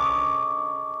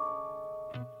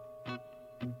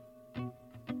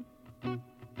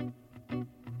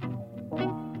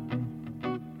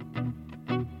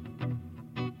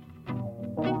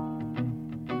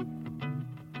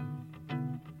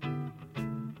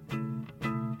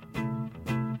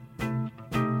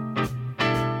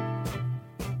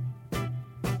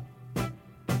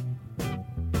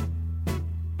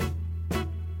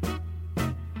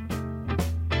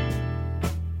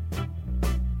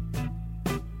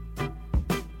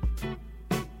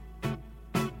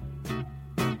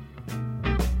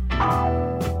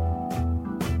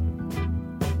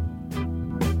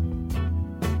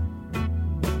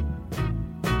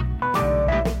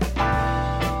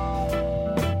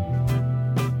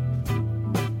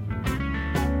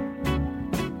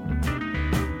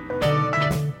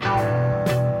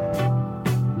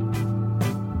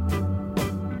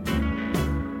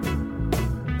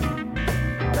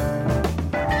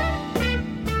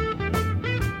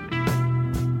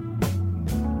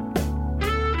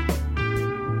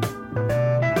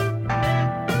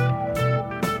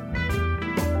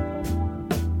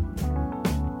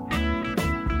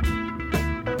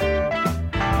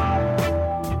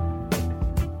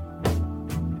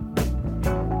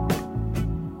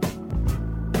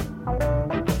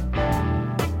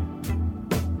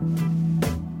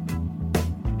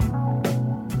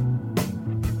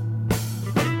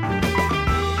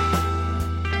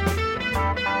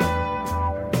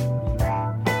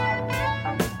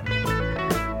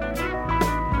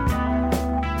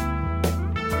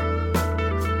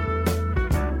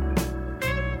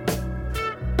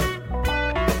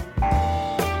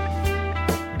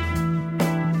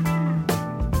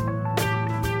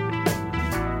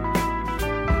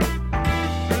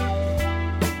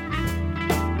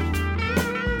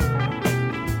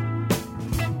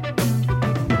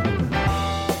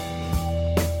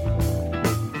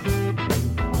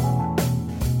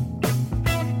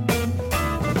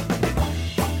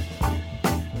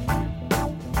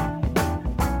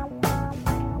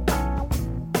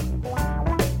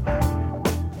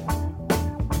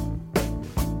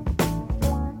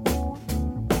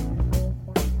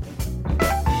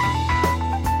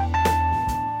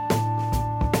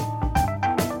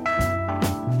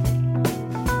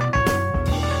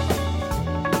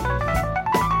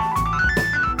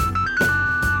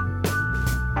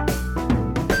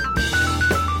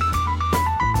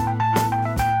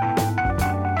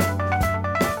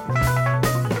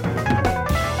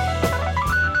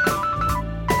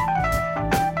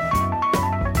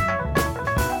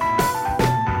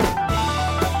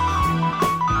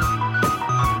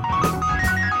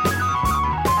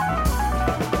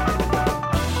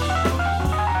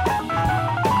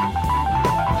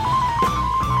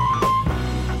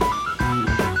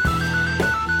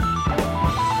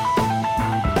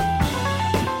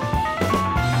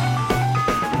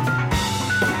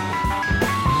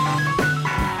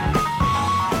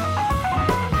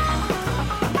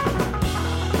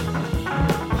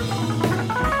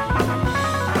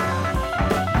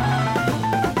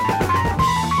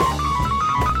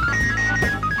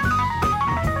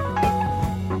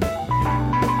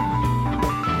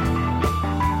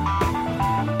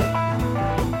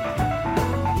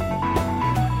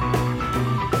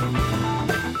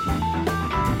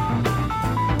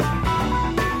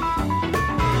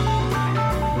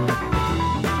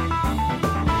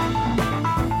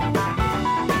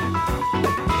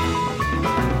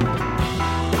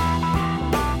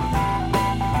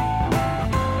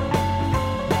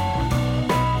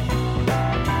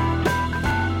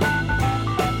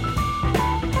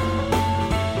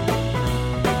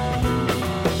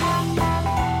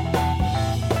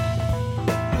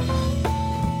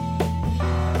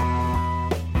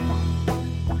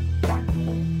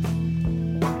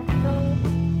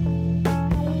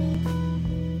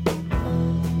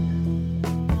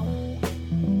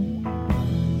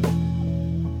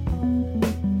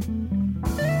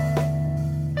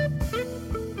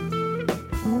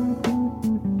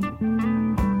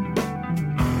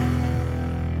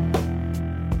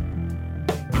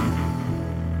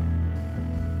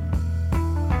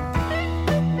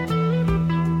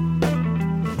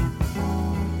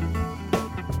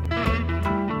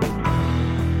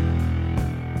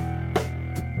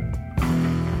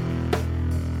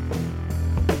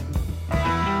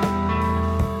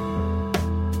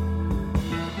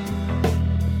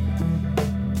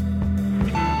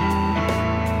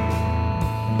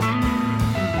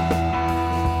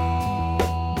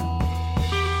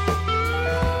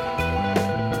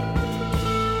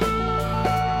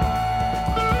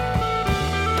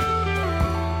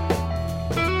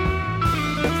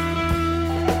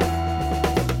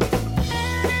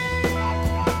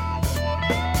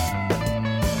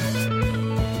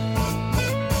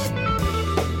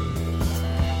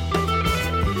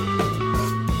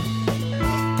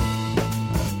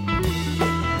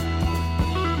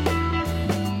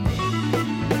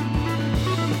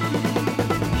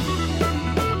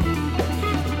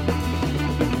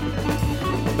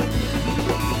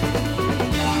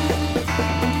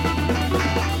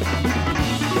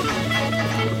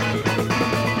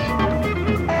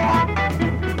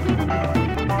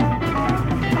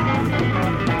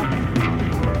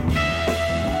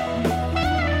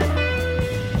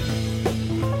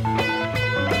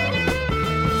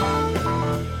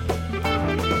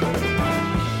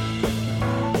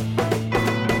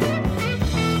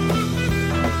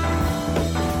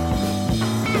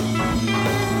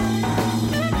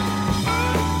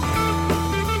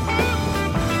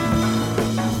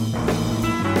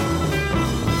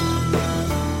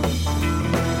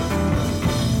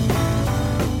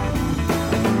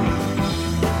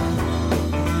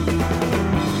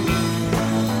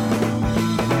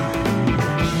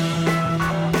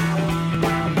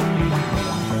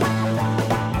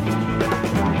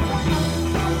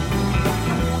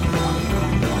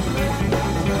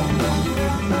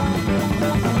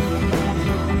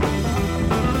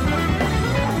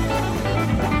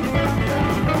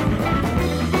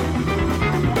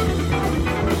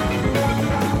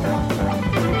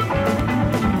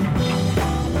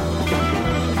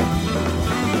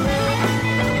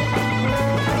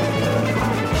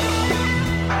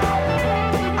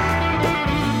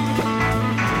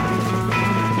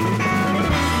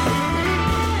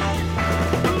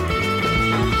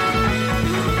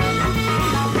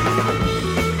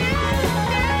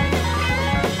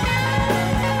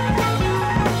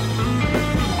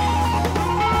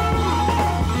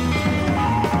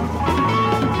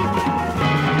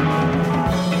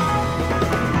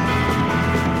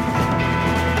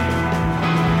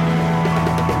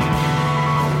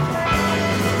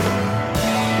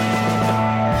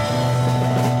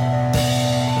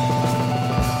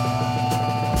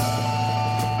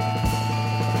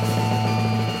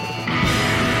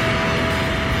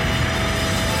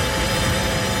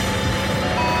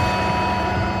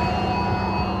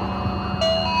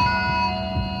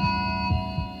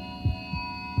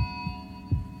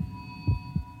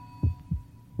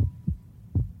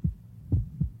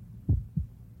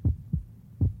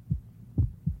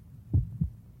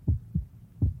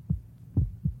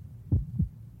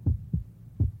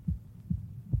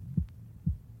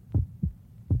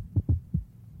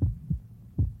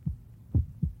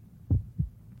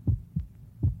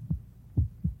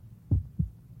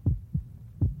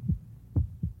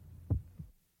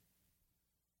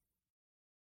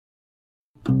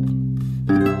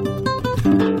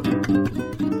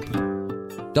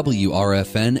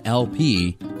 WRFN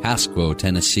LP, Pasco,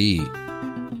 Tennessee.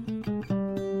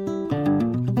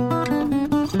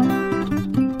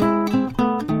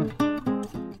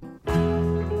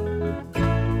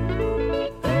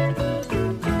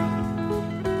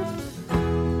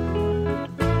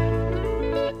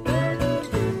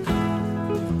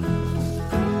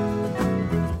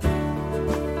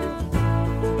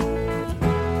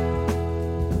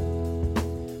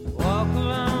 Walk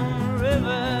along the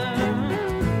river,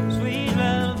 sweet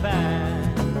lullaby.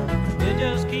 You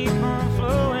just keep on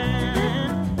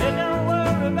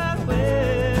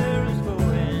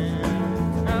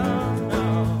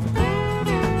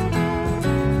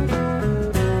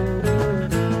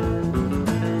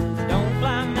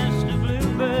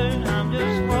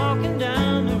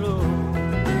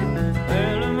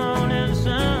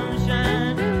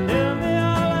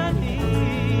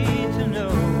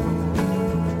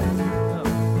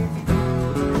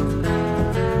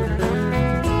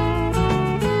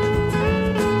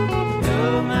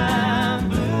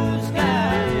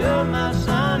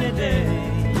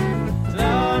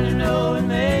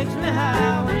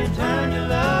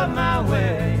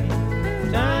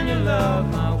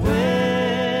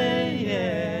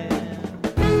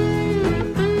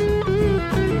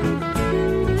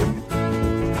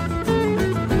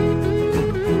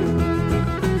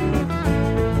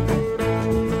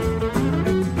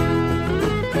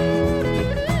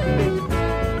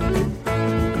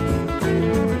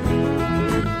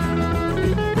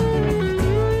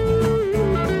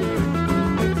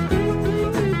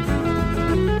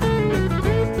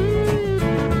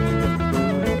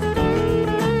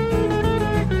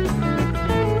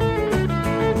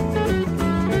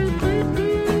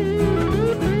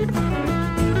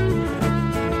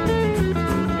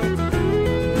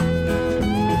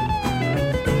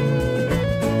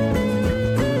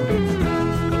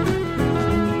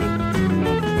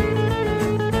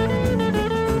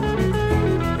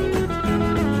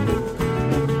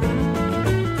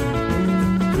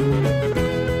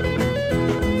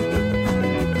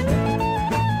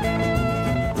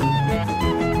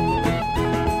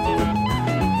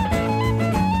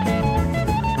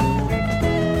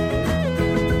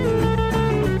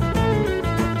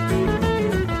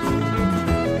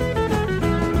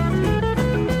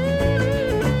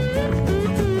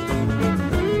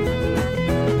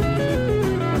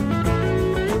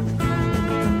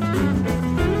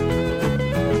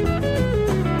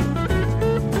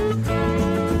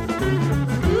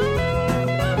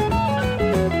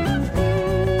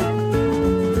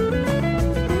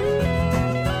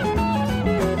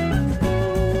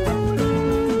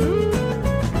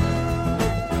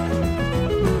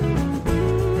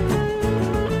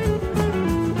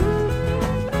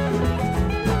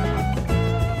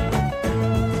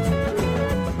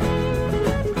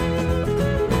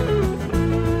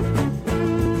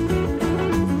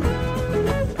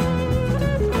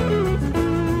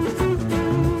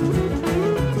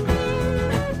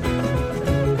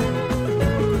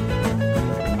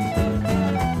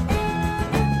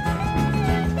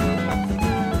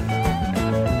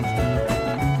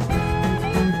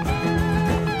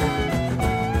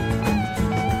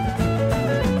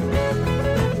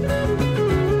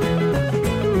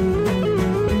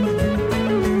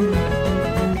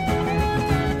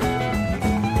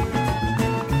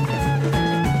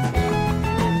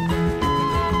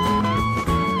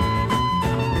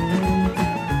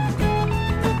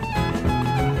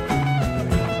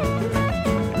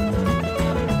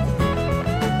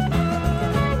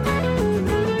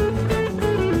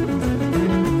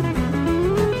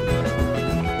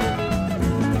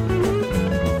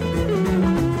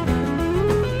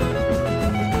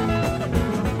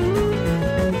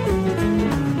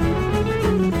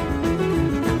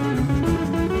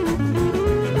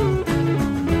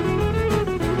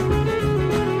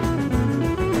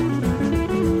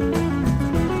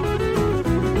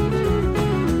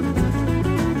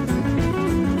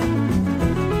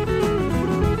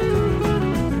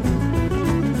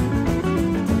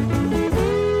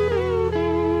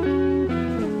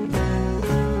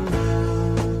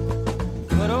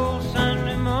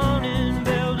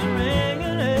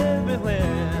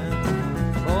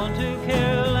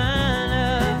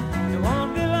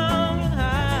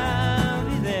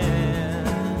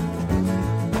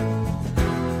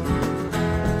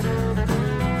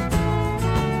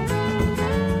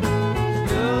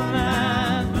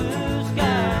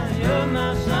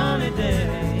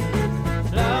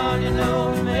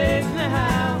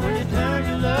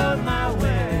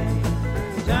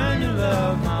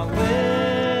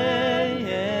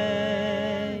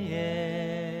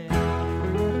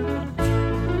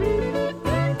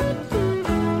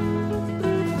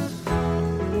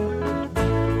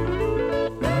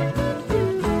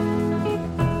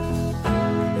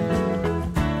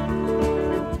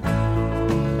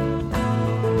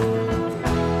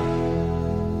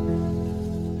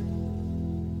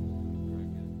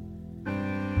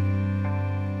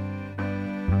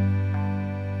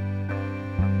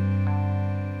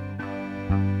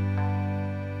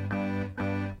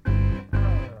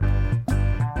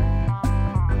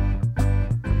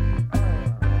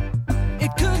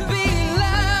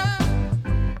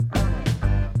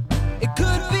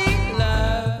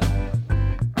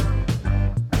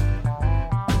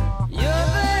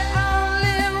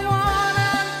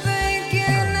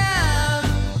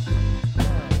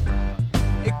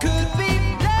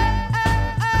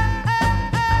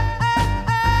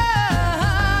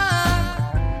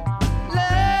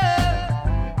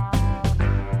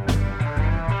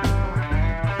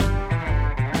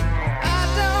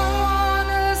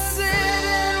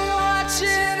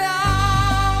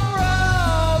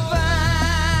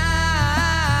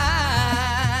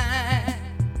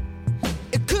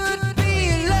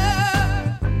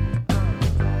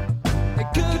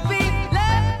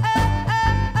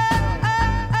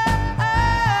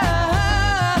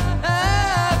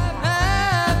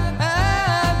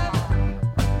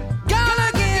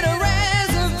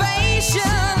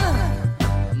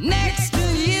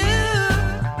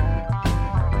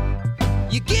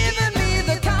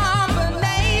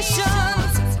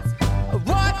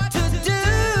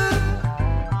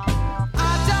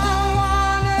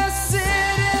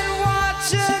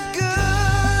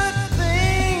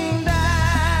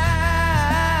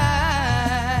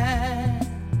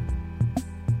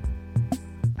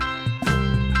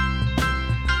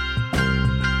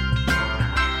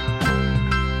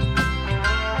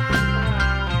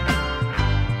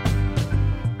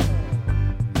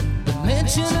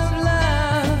mention of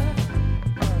love.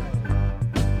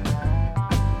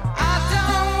 I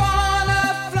don't wanna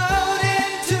float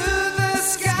into the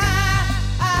sky.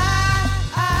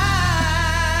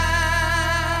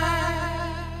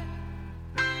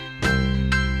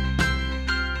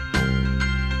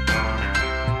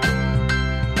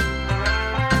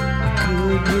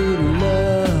 Could be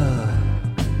love,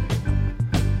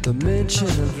 the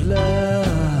mention of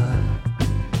love.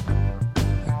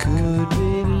 Could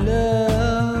be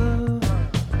love,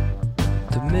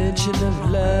 the mention of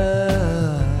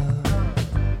love.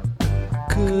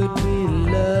 Could be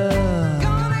love,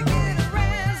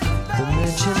 the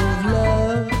mention of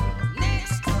love.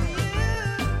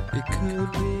 It could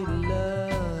be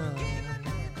love.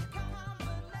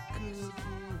 Could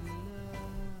be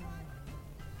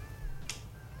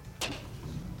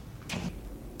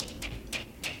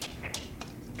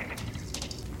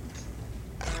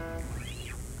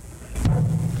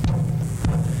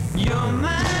You're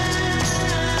mine.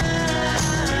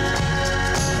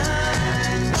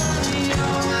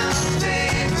 You're my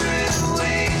favorite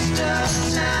waste of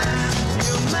time.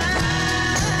 You're mine.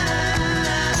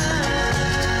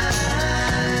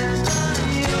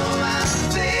 You're my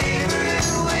favorite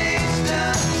waste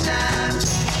of time.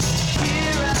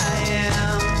 Here I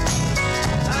am.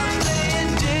 I'm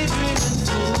playing daydreaming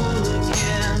fool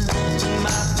again.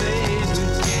 My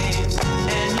favorite game,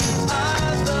 and you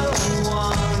are the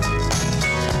one.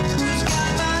 Who's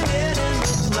got my head in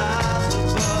the clouds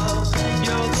above?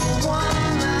 You're the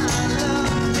one I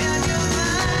love, and you're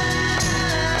mine.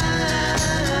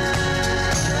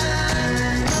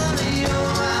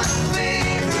 You're my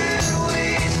favorite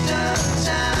waste of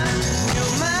time.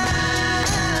 You're mine.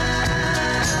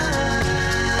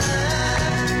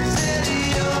 Said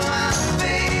you're my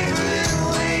favorite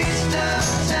waste of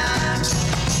time.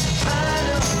 I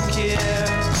don't care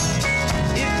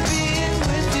if being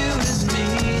with you is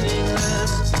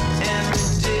meaningless and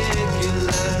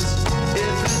ridiculous.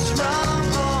 If it's wrong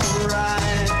or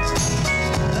right,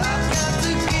 I've got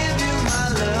to give you my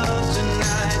love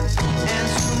tonight and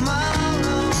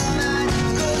tomorrow night.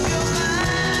 'Cause you're mine.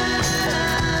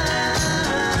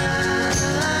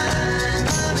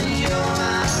 You're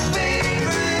my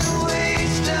favorite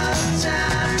waste of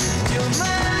time. You're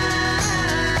mine.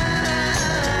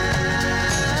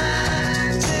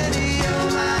 Said you're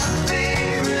my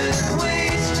favorite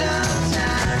waste of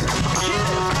time.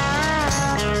 You're my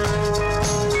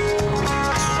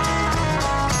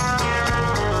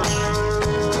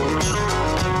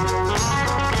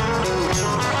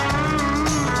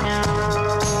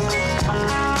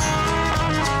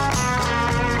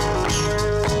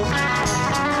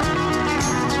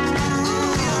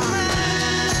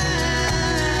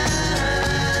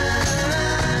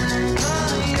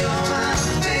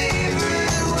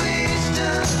favorite waste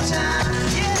of time.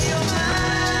 Yeah, you're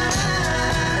mine.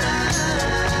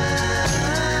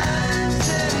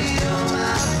 Said you're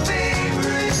my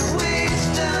favorite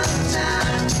waste of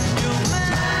time. You're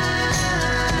mine.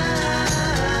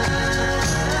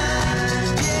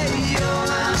 Yeah, you're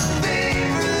my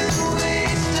favorite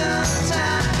waste of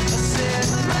time. I said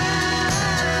mine.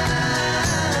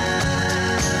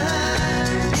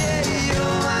 Yeah,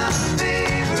 you're my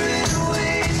favorite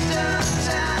waste of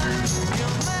time.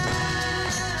 You're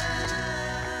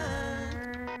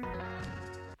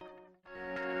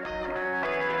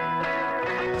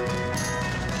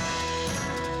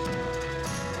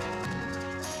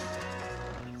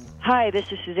Hi,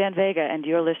 this is Suzanne Vega, and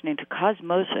you're listening to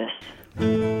Cosmosis.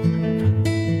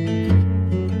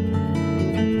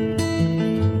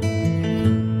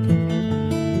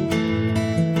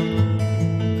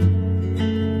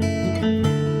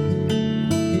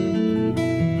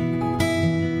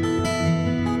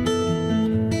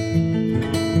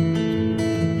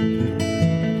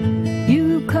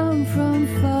 You come from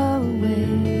far away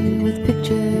with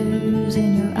pictures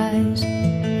in your eyes,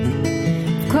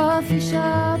 coffee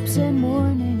shops and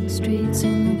morning streets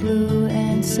in the blue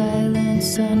and silent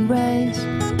sunrise.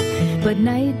 But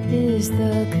night is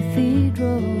the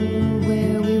cathedral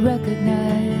where we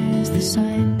recognize the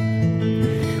sign.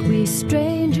 We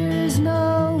strangers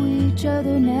know each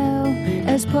other now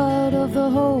as part of the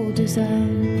whole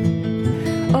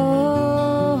design.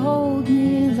 Oh, hold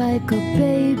me like a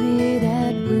baby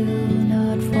that will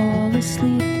not fall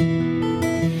asleep.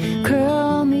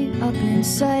 Curl me up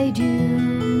inside you,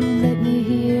 let me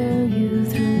hear you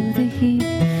through the heat.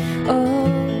 Oh,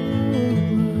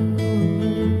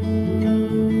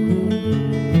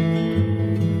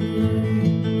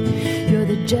 you're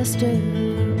the jester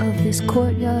of this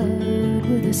courtyard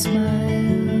with a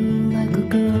smile like a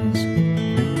girl's,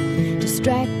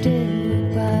 distracted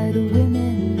by the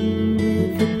women with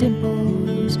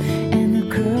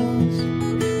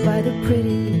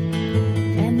pretty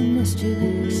and the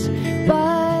mischievous,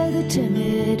 by the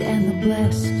timid and the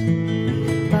blessed,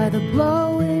 by the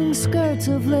blowing skirts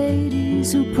of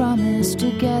ladies who promise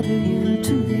to gather you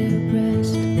to their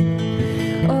breast.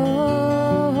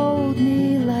 Oh, hold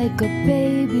me like a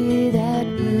baby that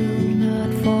will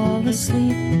not fall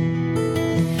asleep.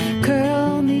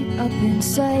 Curl me up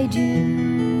inside you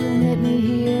and let me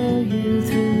hear you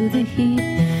through the heat.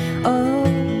 Oh,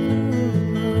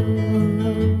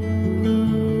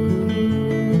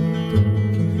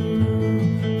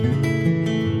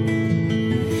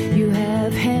 you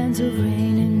have hands of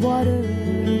rain and water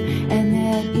and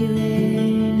that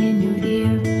earring in your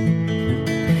ear.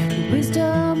 The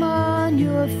wisdom on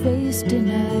your face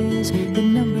denies the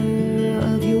number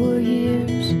of your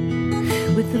years.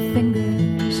 With the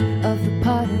fingers of the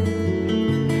potter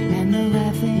and the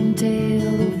laughing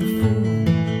tail of the fool,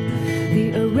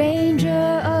 the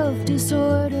arranger of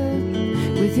disorder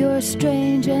with your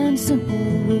strange and simple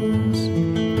rules.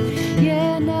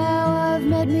 Yeah, now I've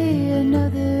met me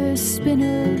another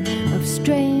spinner of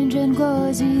strange and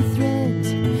gauzy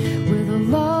threads, with a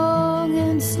long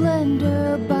and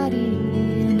slender body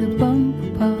and a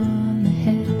bump upon the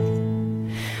head.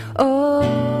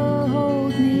 Oh,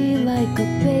 hold me like a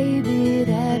baby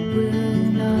that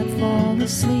will not fall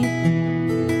asleep.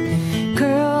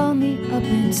 Curl me up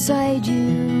inside you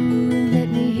and let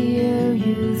me hear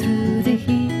you through the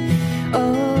heat.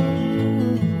 Oh,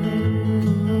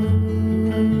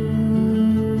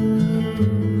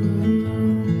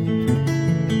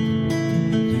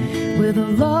 with a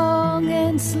long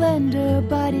and slender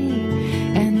body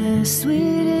and the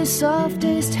sweetest,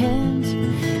 softest hands,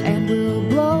 and we'll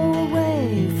blow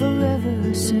away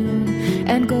forever soon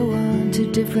and go on to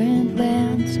different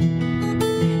lands.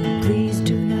 Please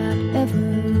do not ever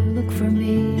look for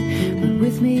me, but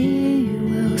with me you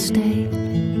will stay.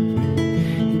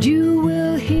 And you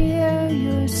will hear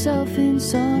yourself in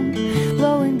song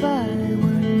blowing by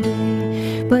one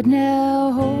day. But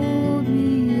now hold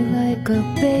me like a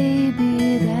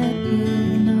baby that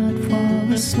will not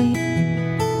fall asleep.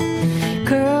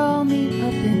 Curl me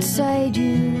up inside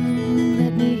you,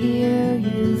 let me hear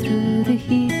you through the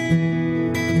heat.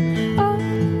 Oh,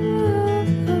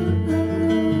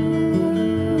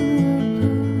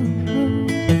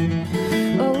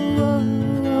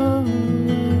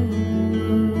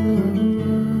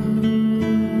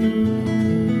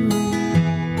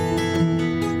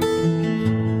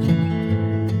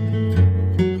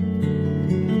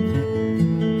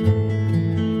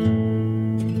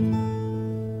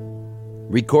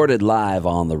 Recorded live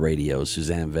on the radio,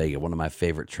 Suzanne Vega, one of my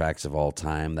favorite tracks of all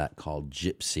time, that called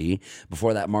Gypsy.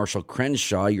 Before that, Marshall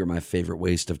Crenshaw, You're My Favorite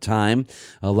Waste of Time.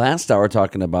 Last hour,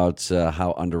 talking about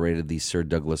how underrated the Sir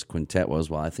Douglas Quintet was.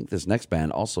 Well, I think this next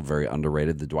band, also very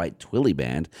underrated, the Dwight Twilley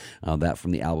Band, that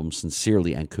from the album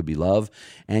Sincerely and Could Be Love.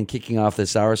 And kicking off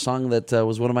this hour, a song that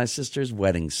was one of my sister's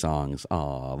wedding songs.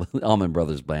 Aw, Allman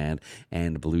Brothers Band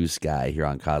and Blue Sky here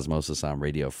on Cosmosis on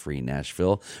Radio Free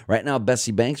Nashville. Right now,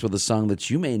 Bessie Banks with a song that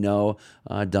you may know,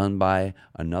 done by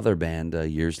another band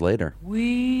years later.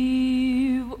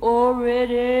 We've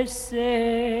already said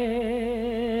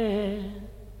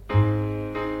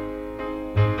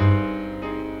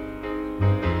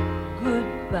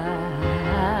goodbye,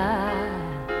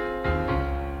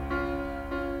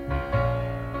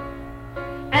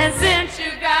 and since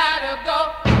you gotta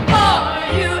go, oh,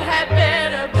 you had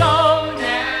better go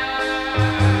now.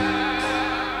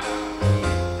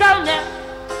 Go now,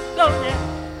 go now.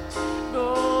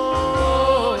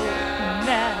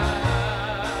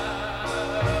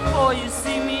 You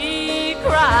see me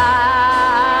cry,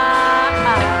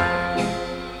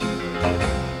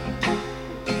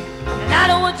 and I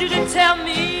don't want you to tell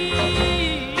me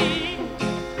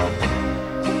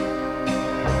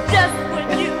just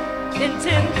what you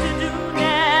intend to do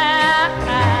now.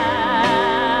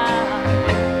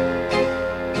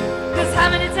 'Cause how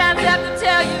many times I have to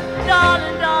tell you,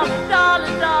 darling, darling,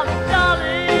 darling, darling,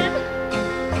 darling,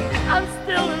 I'm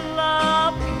still in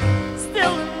love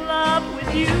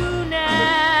with you.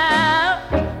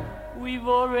 We've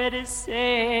already said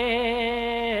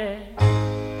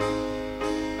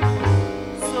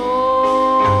so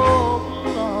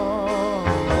long.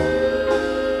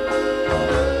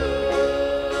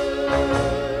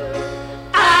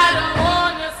 I don't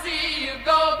want to see you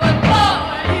go, but boy,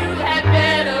 you had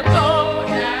better go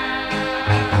now.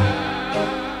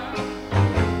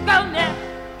 Go now,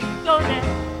 go now,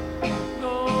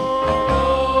 go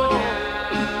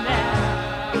now.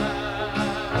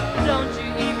 Don't you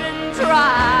even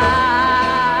try.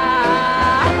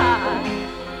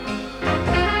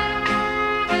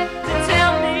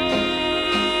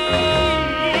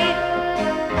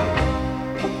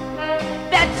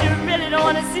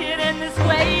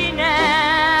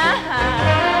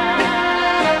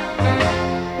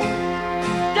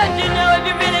 Don't you know if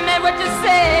you really meant what you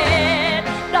said?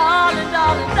 Darling,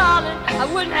 darling, darling, I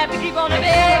wouldn't have to keep on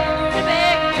begging you,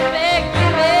 begging you, begging you,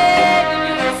 begging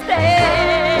you to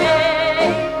stay.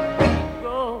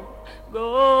 Go, go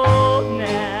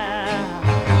now.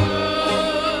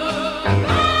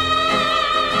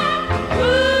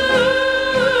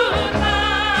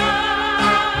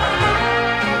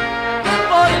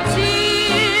 For your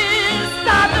tears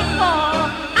start to fall,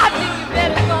 I think you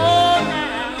better go now.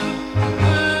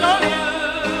 Go now.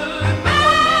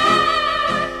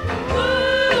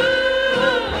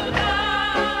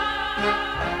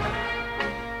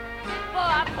 For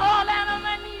I fall down on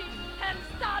my knees and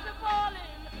start to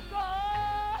falling. Go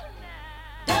now.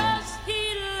 Does he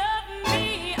love me?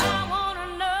 I wanna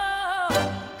know.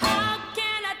 How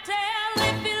can I tell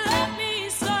if he loves me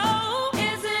so?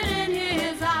 Is it in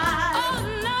his eyes? Oh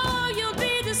no, you'll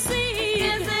be deceived.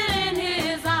 Is it in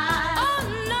his eyes? Oh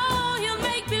no, you'll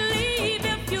make believe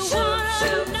if you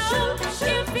wanna know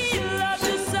if he loves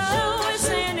you so. It's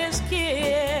in his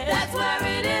kiss. That's where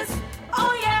it is.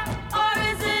 Oh yeah, or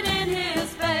is it in his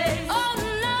face? Oh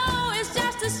no, it's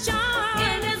just his charm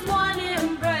in his one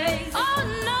embrace. Oh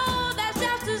no, that's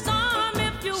just his arm.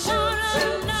 If you wanna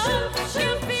know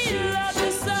if he loves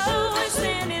you so, it's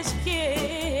in his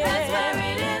kiss. That's where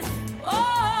it is.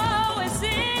 Oh, it's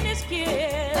in his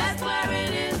kiss. That's where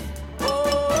it is. Oh,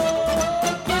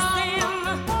 kiss him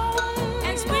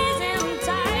and squeeze him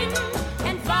tight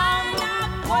and find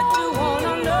out what you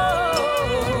wanna know.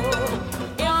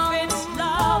 If it's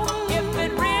love, if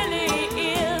it really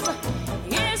is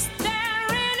there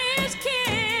in his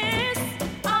kiss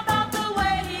about the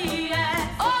way he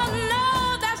acts? Oh no,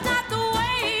 that's not the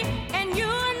way, and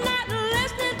you're not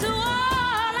listening to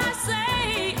all I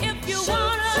say. If you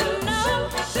wanna know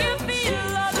if he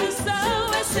loves you so,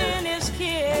 it's in his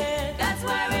kiss. That's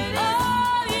where it is.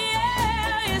 Oh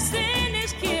yeah, it's in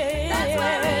his kiss. That's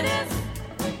where it is.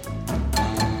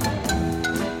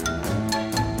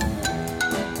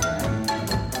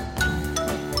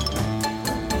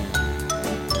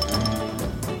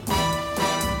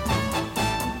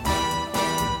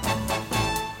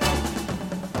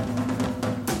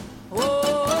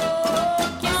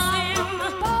 Oh, kiss him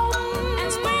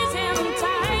and squeeze him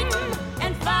tight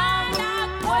and find out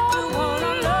what you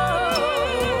wanna know.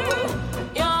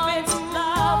 If it's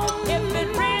love, if it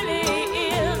really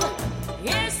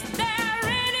is there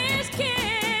in his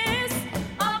kiss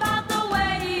about the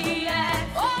way he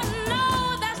acts? Oh no,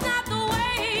 that's not the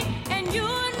way, and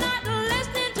you're not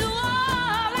listening to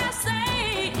all I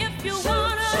say. If you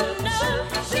wanna know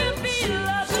if he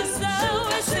loves you so,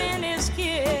 it's in his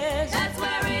kiss. That's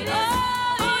where it is.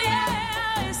 Oh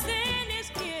yeah, it's in his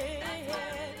kiss.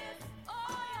 Oh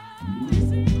yeah,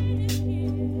 it's in his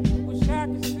kiss. Wish I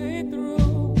could see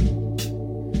through,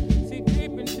 see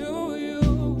deep into you,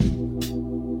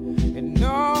 and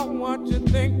know what you're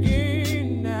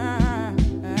thinking now.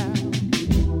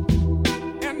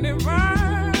 And if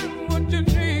I'm what you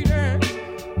needed,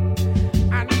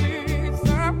 I need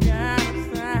some kind of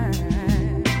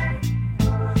sign.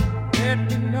 Let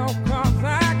me know, 'cause I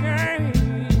can't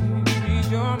read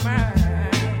your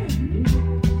mind.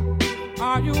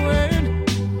 Are you in?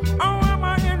 Oh, am I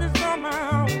in this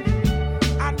somehow?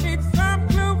 I need some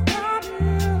clue from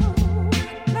you.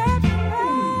 Let me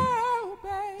know,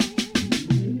 babe.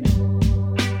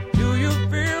 Do you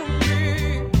feel me?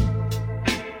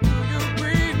 Do you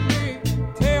breathe me?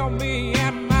 Tell me,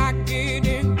 am I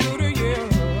getting through to you?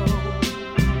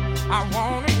 I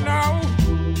wanna know,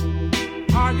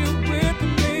 are you with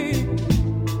me?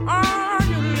 Are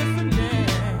you listening?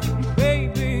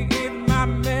 Baby, is my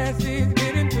message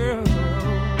getting through?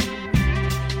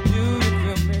 Do you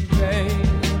feel me, babe?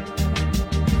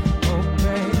 Oh,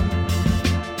 babe,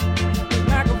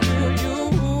 I can feel you.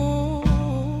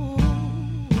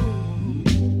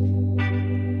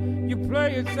 You play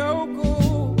it so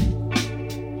cool,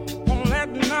 won't let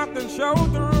nothing show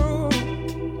through,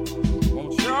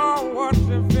 won't show what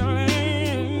you're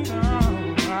feeling.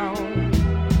 Oh.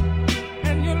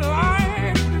 And you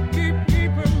like to keep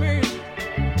keeping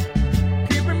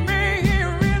me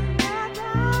here in my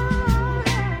dark.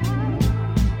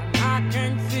 And I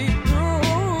can't see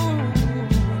through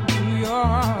your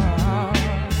heart.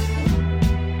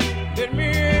 Let me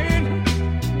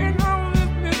in all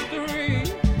this mystery,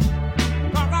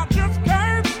 'cause I just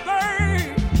can't stay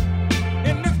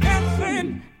in this guessing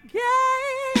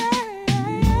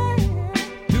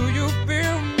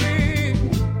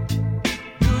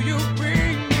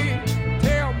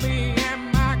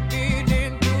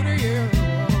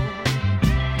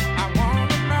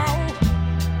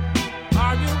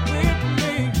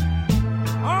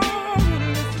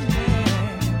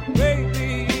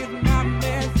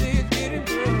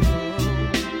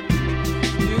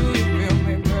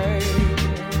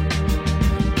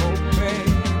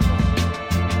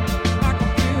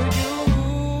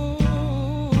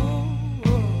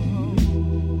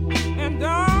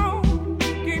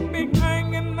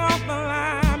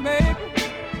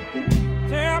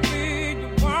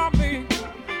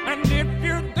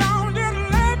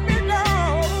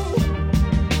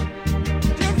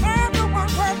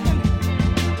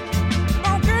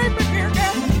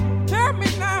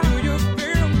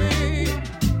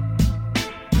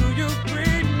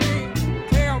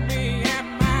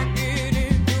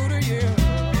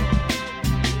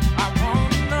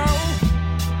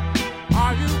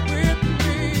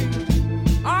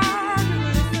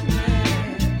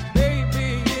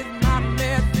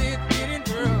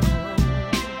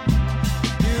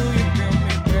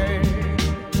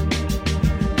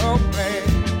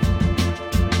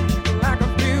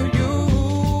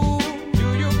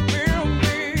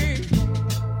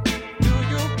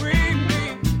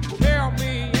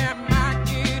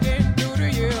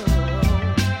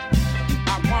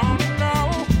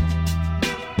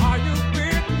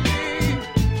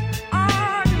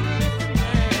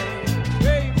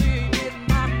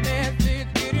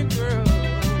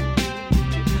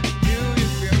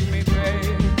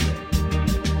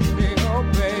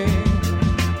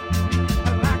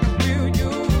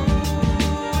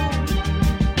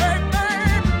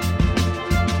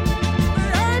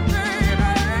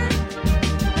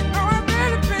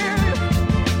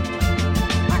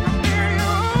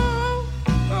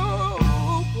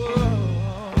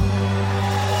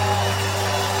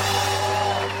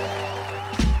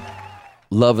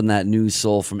Loving that new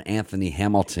soul from Anthony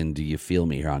Hamilton, Do You Feel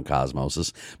Me, here on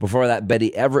Cosmosis. Before that,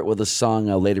 Betty Everett with a song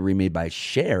later remade by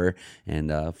Cher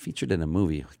and featured in a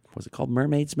movie. Was it called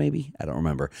Mermaids, maybe? I don't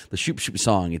remember. The Shoop Shoop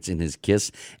song, It's in His Kiss.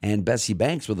 And Bessie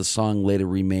Banks with a song later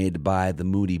remade by the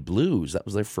Moody Blues. That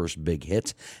was their first big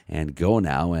hit. And Go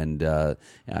Now. And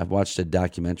I've watched a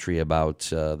documentary about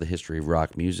the history of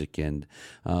rock music, and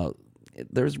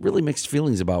there's really mixed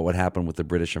feelings about what happened with the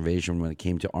British invasion when it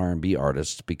came to R&B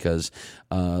artists, because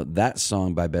that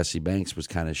song by Bessie Banks was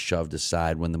kind of shoved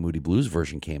aside when the Moody Blues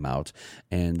version came out,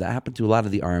 and that happened to a lot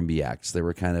of the R&B acts. They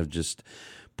were kind of just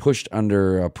pushed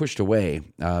away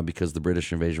because the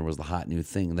British invasion was the hot new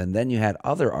thing. Then you had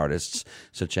other artists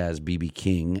such as B.B.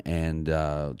 King and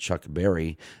Chuck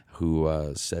Berry,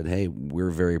 who said, hey,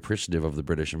 we're very appreciative of the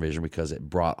British invasion because it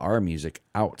brought our music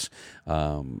out.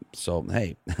 So,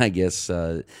 hey, I guess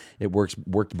it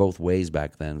worked both ways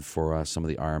back then for some of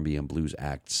the R&B and blues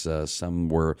acts. Some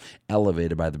were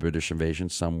elevated by the British invasion.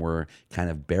 Some were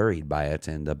kind of buried by it.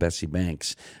 And Bessie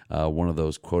Banks, one of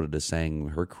those quoted as saying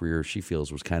her career, she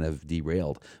feels, was kind of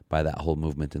derailed by that whole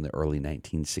movement in the early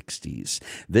 1960s.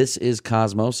 This is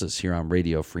Cosmosis here on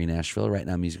Radio Free Nashville. Right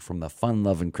now, music from the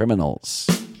Fun-Lovin' Criminals.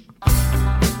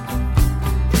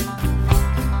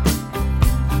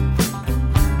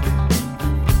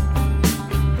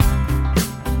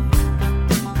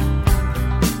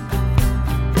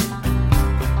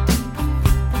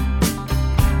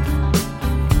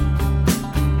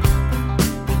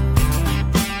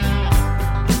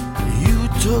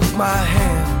 Took my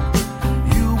hand,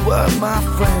 you were my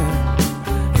friend,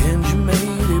 and you made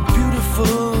it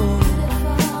beautiful.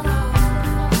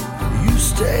 You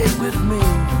stayed with me,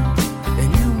 and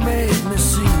you made me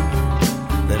see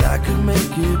that I could make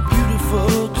it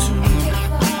beautiful too.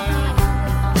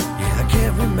 Yeah, I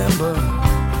can't remember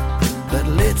that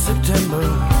late September,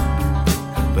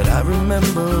 but I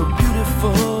remember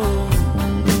beautiful.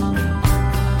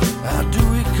 I do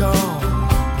recall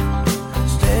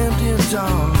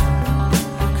dawn,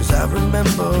 'cause I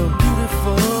remember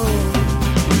beautiful.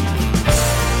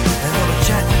 And all the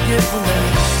chat you get from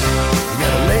that, you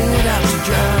gotta lay it out to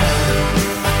dry.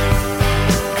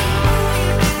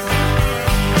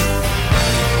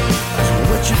 So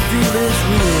what you feel is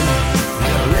real, you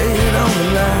gotta lay it on the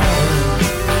line.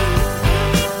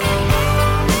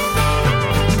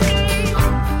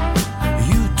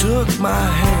 You took my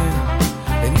hand,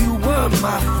 and you were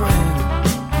my friend,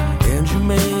 and you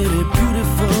made it beautiful.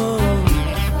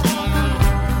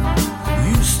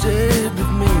 You stayed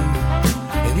with me,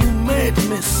 and you made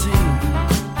me see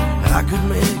I could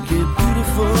make it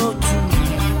beautiful too.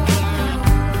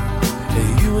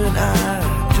 You and I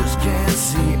just can't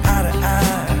see eye to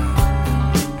eye,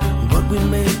 but we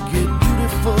make it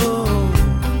beautiful.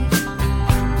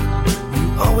 You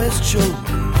always choke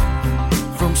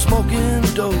from smoking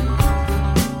dope,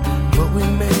 but we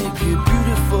make it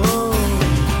beautiful.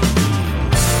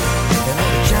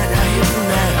 From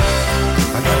that,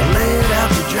 I gotta lay it out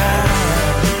to dry.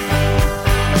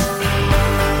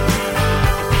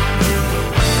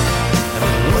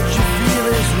 And what you feel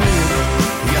is real,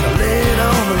 you gotta lay it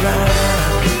on the line.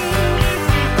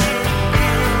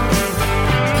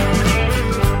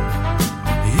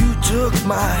 You took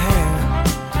my hand,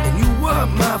 and you were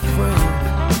my friend,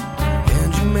 and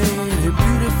you made it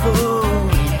beautiful.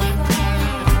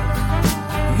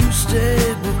 You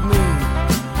stayed with me,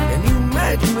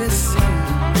 made me see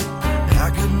I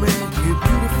could make it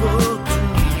beautiful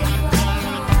too.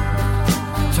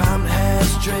 Time has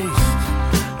traced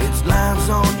its lines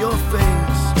on your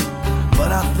face,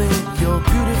 but I think you're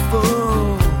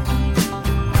beautiful.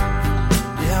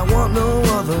 Yeah, I want no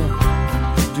other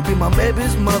to be my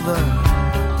baby's mother,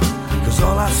 'cause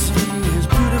all I see is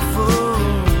beautiful.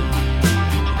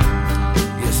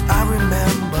 Yes, I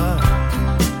remember,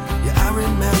 yeah, I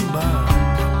remember,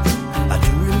 I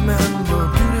do remember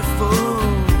beautiful.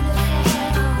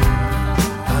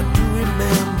 I do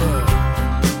remember,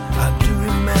 I do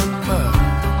remember,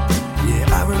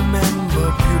 yeah, I remember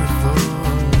beautiful.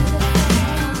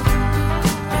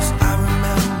 Yes, I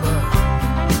remember,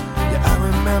 yeah, I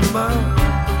remember,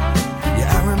 yeah,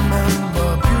 I remember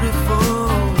beautiful.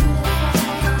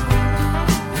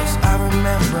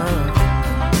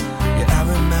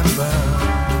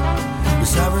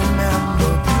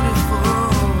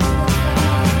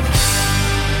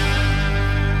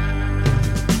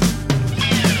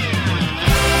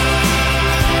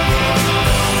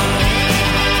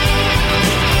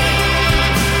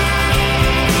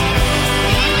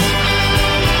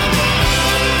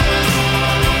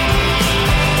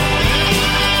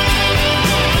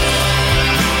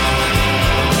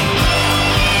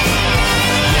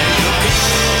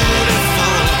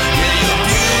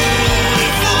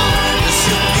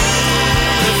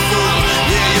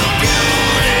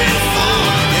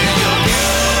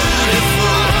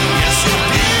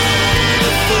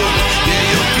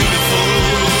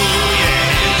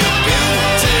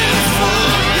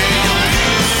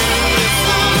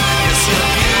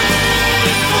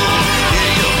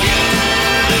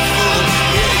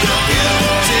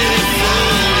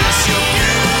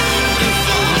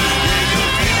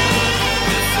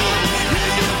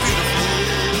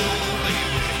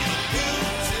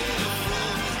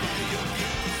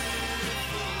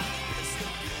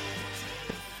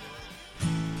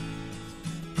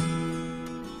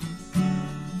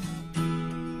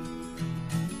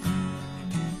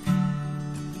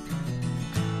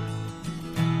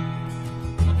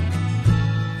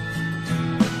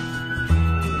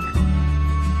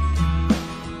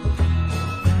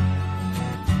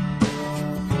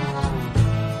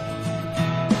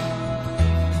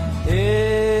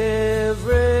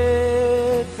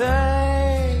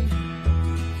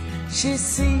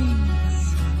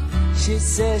 sees, she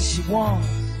says she wants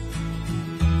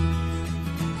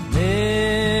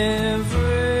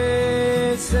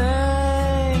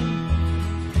everything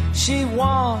she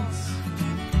wants.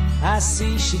 I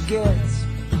see she gets.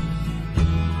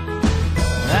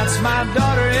 That's my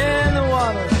daughter in the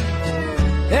water.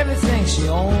 Everything she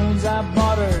owns, I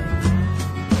bought her.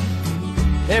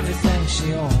 Everything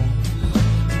she owns.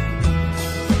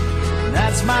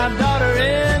 That's my daughter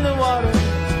in the water.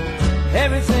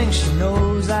 Everything she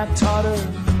knows, I taught her.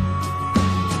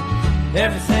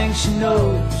 Everything she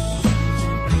knows.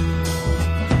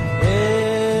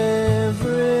 Everything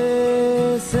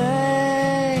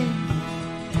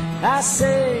I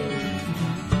say,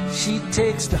 she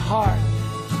takes to heart.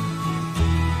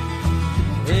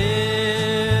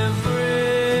 Everything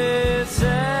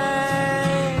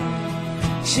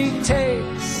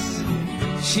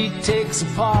she takes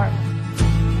apart.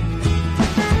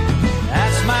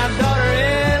 That's my daughter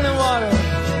in the water.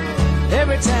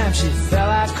 Every time she fell,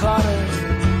 I caught her.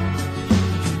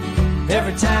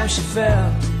 Every time she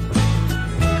fell.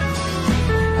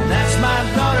 And that's my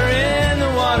daughter in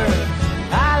the water.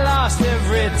 I lost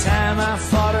every time I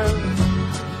fought her.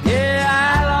 Yeah,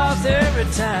 I lost every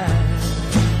time.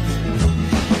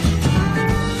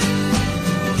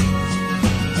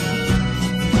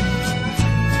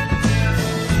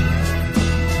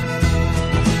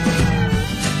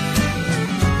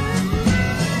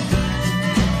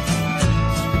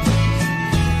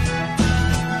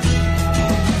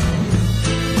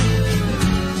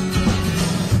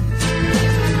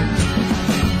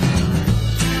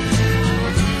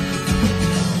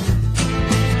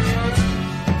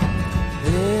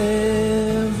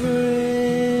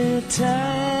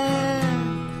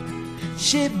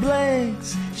 She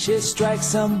blinks, she strikes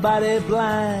somebody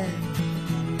blind.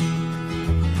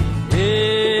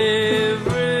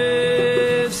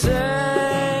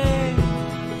 Everything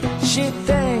she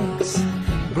thinks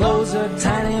blows her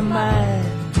tiny mind.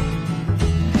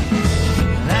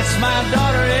 That's my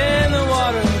daughter in the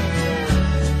water.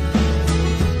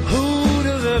 Who'd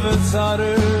have ever thought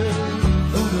her?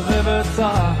 Who'd have ever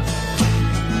thought?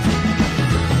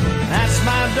 That's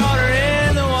my daughter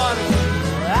in the water.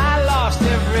 I lost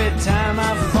every time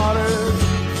I fought her.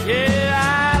 Yeah, I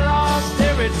lost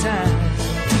every time.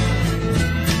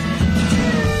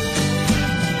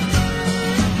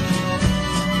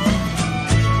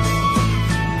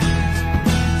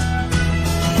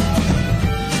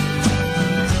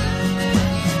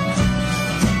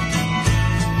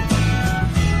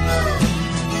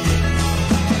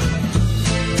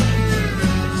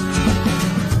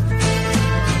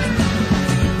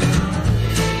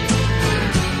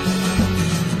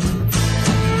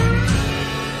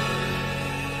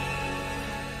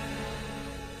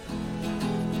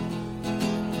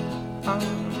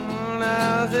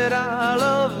 Now that I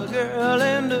love a girl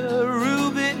and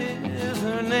Ruby is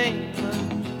her name.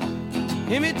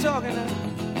 Hear me talking now.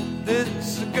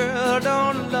 This girl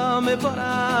don't love me, but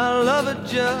I love her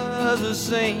just the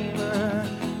same.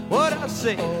 What I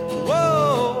say?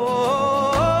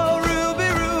 Whoa, Ruby,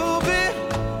 Ruby,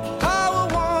 I will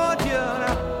want you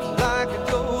now. Like a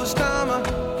ghost, I'm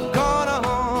gonna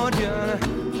haunt you now.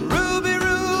 Ruby,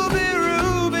 Ruby,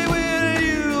 Ruby, will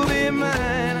you be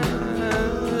mine?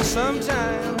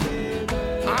 Sometime,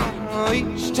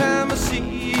 each time I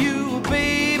see you,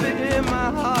 baby,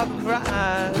 my heart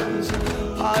cries.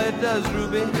 Oh, it does,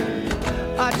 Ruby.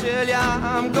 I tell ya,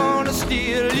 I'm gonna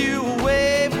steal you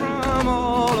away from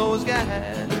all those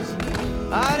guys.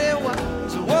 I did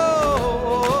once,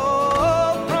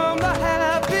 whoa, from the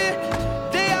happy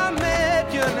day I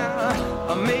met you now.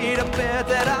 I made a bet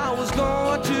that I was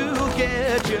going to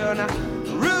get you now.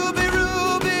 Ruby,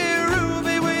 Ruby,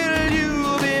 Ruby, will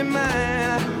you be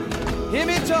mine? Hear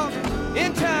me talking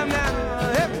in time now.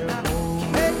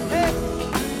 Hey, hey,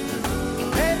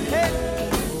 hey, hey, hey,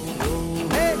 hey,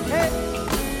 hey, hey,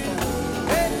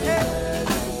 hey,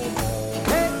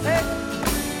 hey, hey,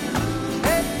 hey,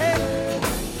 hey,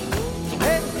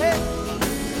 hey, hey,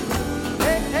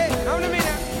 hey, hey, come to me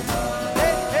now.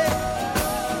 Hey, hey,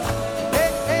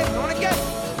 hey, hey, gonna get it.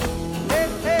 Hey,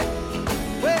 hey,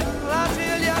 well, I'll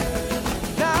tell ya.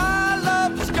 Now I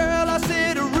love this girl. I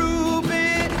said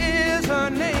Ruby is her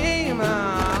name.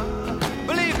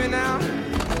 Believe me now,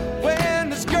 when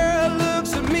this girl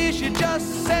looks at me, she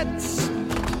just sets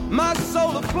my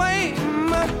soul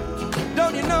aflame.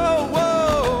 Don't you know?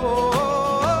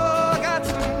 Whoa, I got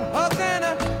some hugs and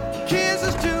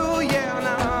kisses too. Yeah,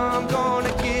 now I'm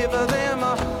gonna give them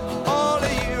all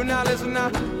of you. Now listen now,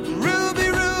 Ruby,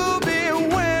 Ruby,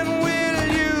 when will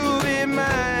you be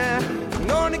mine? I'm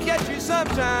gonna get you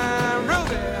sometime,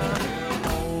 Ruby.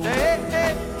 Hey, hey.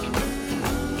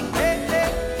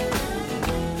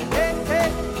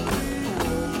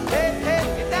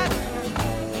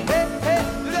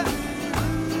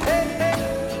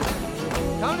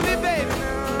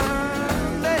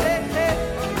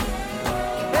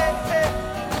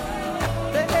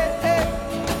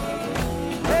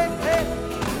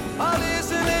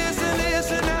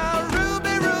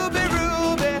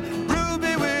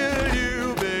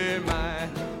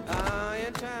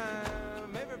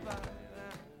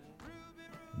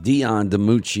 Dion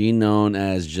DiMucci, known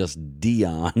as just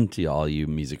Dion to all you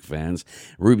music fans.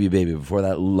 Ruby Baby. Before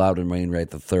that, Loudon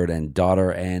Wainwright III and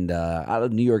Daughter. And out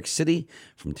of New York City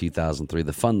from 2003,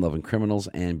 The Fun Loving Criminals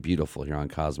and Beautiful here on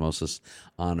Cosmosis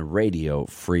on Radio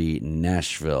Free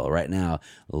Nashville. Right now,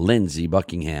 Lindsey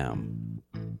Buckingham.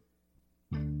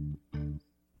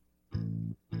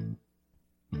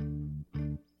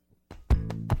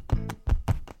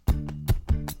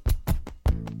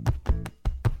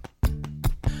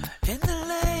 In the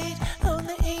late of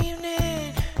the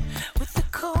evening, with the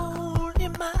cold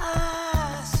in my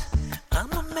eyes,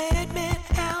 I'm a madman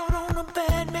out on a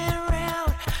bad man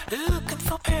round, looking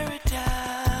for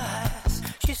paradise.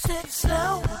 She said,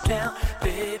 slow down,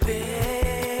 baby.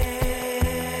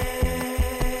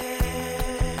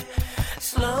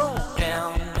 Slow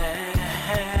down now.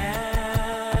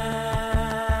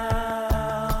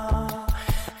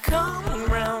 Come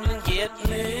round and get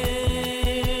me.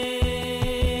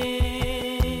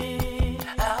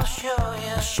 I'll show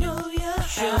you, show you,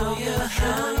 show you,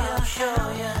 show you,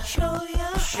 show you, show you,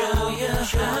 show you,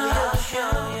 show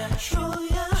you, show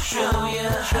you, show you,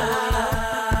 show you.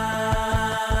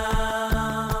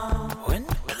 When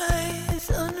the play is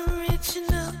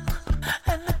unoriginal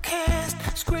and the cast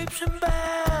scrapes and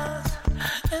bows,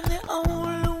 and the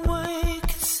only way you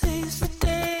can seize the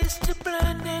day is to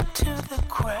blend into the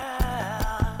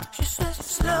crowd. She says,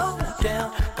 slow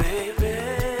down, baby.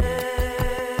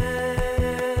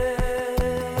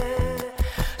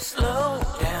 Slow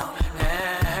down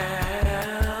now.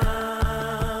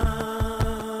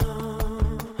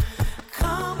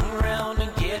 Come round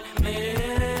and get me.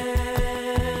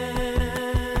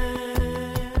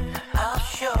 I'll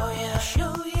show you,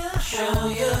 show you, show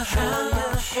you, show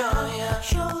you, show you,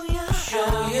 show you,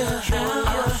 show you, show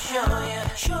you, show you,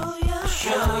 show you,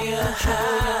 show you, show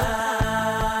you.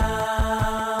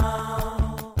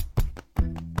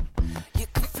 You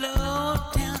can float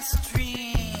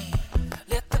downstream,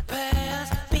 let the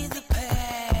past be the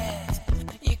past.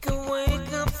 You can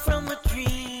wake up from a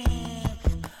dream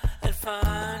and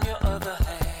find your other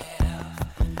half.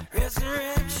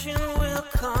 Resurrection will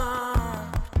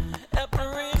come,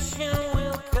 apparition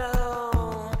will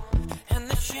go, and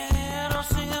the shadows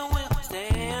still will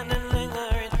stand and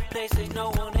linger in places no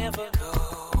one ever goes.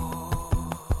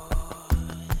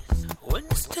 When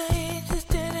the stage is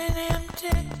dead and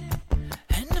empty,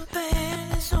 and the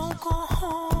band is all gone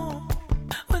home,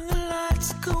 when the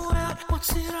lights go out,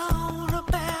 what's it all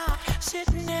about?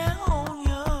 Sitting there on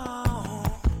your own.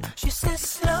 She says,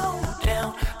 slow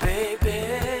down,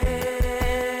 baby.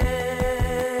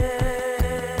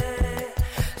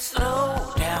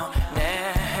 Slow down now.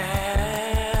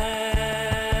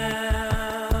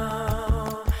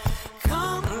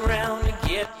 Come round and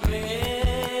get me.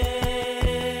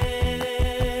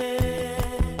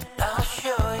 I'll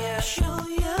show you, show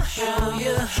you, show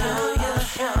you, show you,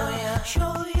 show you,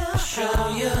 show you, show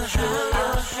you, show you,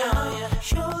 show you,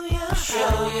 show you,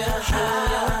 show you, show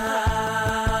you.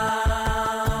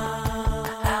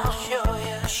 I'll show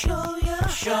you, show you,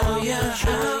 show you,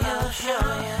 show you, show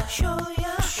you, show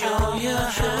you, show you,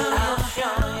 show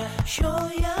you, show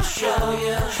you, show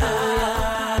you, show you.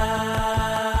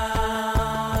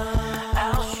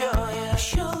 I'll show you,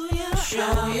 show you,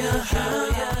 show you, show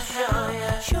you, show you,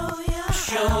 show you,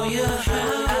 show you, show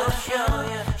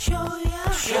you, show you,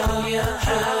 show you,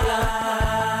 show you.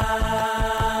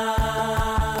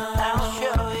 I'll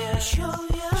show you, show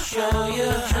you, show you,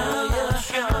 show you,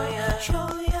 show you, show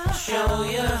you, show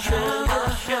you, show you,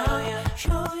 show you,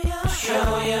 show you,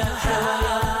 show you.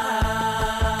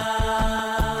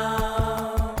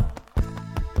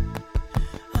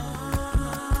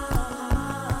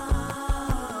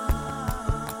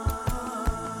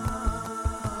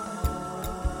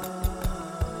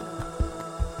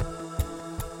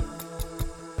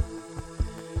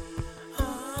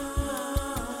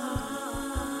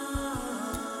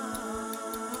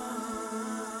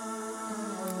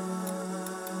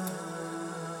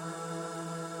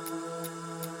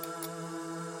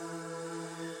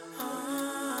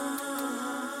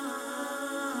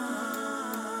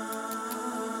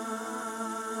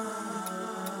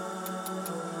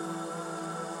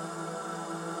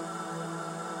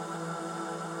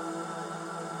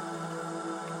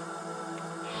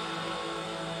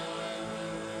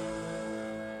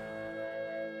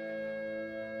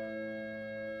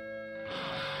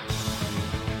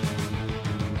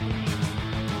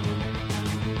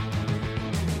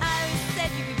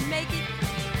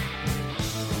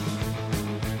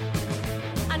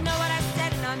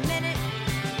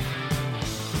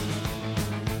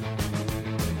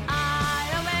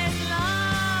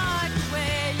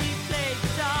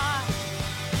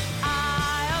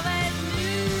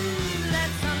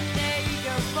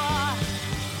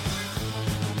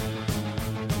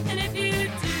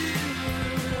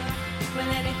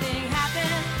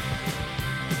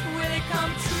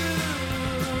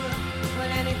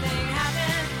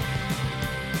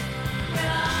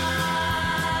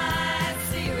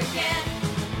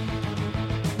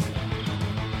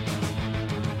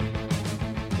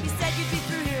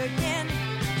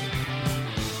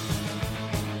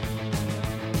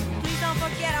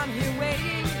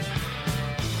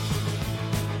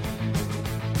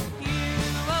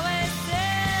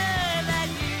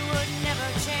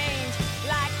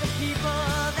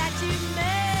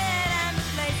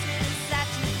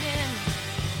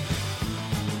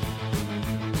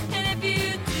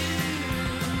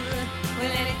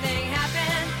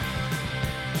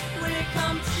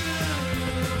 come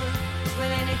true?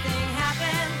 Will anything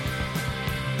happen?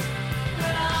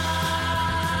 Will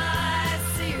I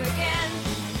see you again?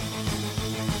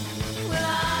 Will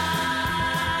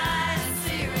I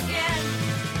see you again?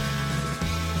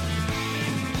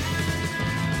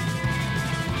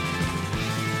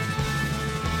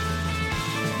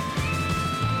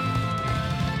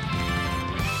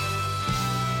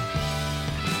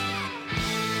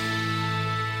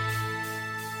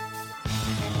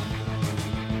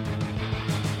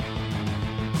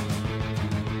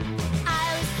 I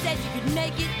always said you could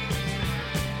make it.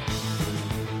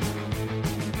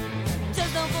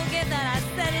 Just don't forget that I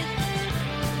said it.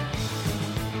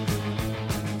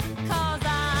 'Cause I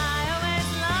always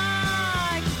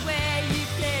liked the way you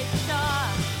played guitar.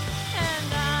 And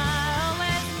I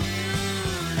always knew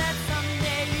that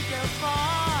someday you'd go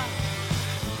far.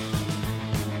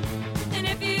 And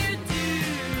if you do,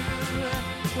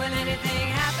 will anything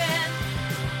happen?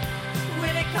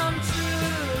 Will it come true?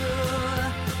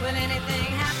 Will anything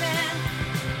happen?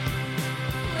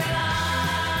 Will I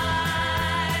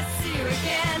see you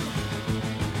again?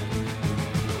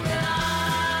 Will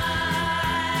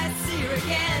I see you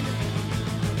again?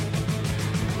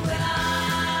 Will I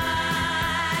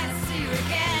see you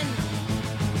again?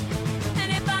 And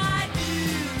if I do,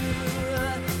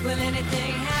 will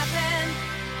anything happen?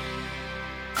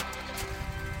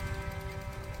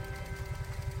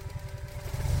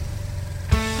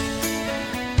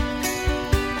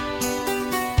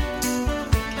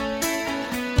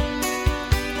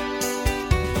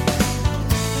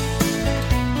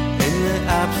 In the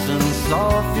absence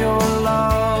of your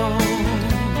love,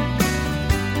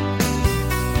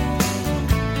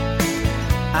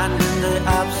 and in the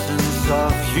absence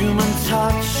of human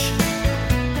touch,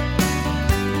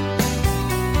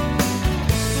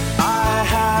 I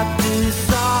have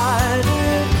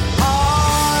decided I'm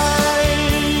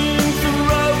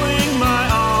throwing my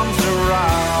arms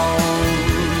around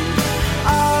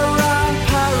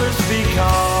Paris,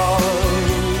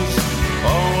 because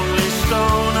only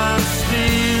stone and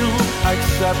steel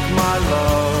accept my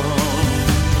love.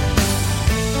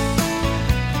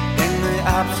 In the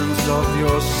absence of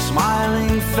your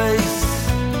smiling face,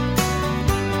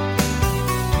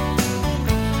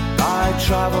 I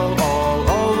travel all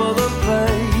over the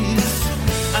place,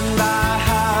 and I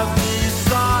have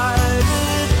decided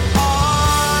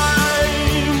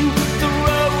I'm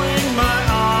throwing my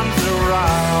arms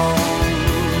around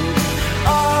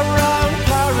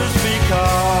Paris,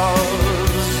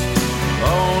 because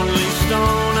only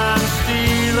stone and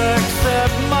steel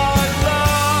accept my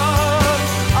love.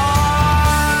 I'm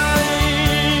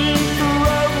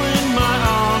throwing my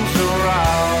arms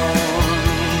around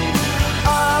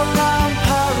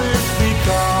Paris,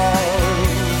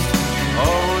 because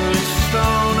only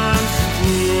stone and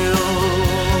steel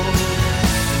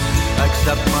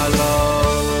accept my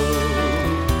love.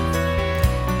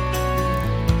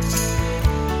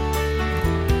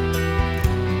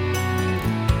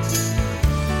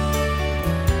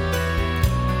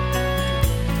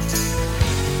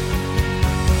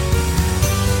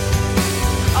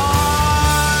 I'm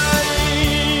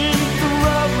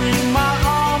throwing my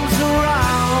arms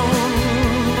around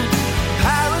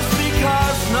Paris,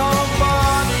 because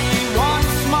nobody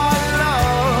wants my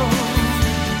love.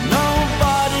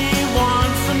 Nobody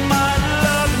wants my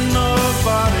love.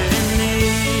 Nobody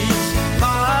needs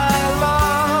my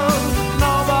love.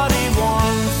 Nobody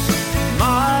wants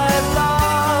my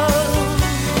love.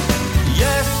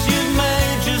 Yes, you've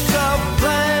made yourself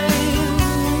plain.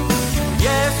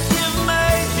 Yes, you've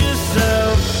made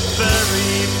yourself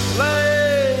very plain.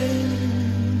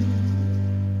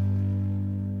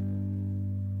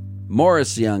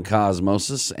 Morrissey on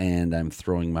Cosmosis, and I'm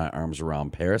throwing my arms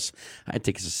around Paris. I had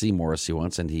tickets to see Morrissey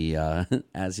once, and he,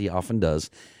 as he often does,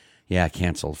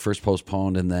 canceled. First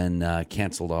postponed, and then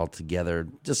canceled altogether.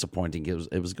 Disappointing.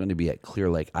 It was going to be at Clear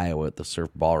Lake, Iowa, at the Surf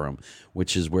Ballroom,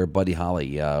 which is where Buddy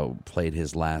Holly played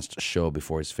his last show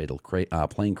before his fatal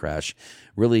plane crash.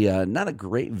 Really, not a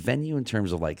great venue in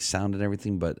terms of like sound and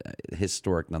everything, but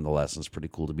historic nonetheless. And it's pretty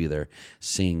cool to be there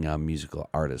seeing musical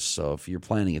artists. So if you're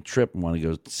planning a trip and want to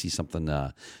go see something,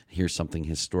 hear something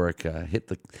historic, hit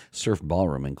the Surf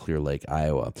Ballroom in Clear Lake,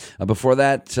 Iowa. Before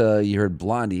that, you heard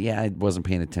Blondie. Yeah, I wasn't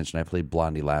paying attention. I played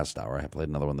Blondie last hour. I played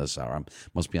another one this hour. I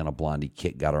must be on a Blondie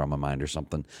kick. Got her on my mind or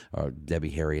something. Or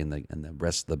Debbie Harry and the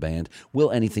rest of the band. Will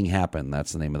Anything Happen?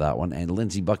 That's the name of that one. And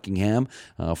Lindsey Buckingham,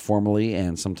 formerly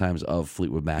and sometimes of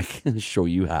Fleetwood Mac, Show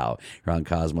You How. You're on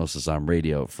Cosmosis on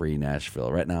Radio Free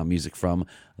Nashville. Right now, music from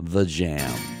The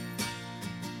Jam.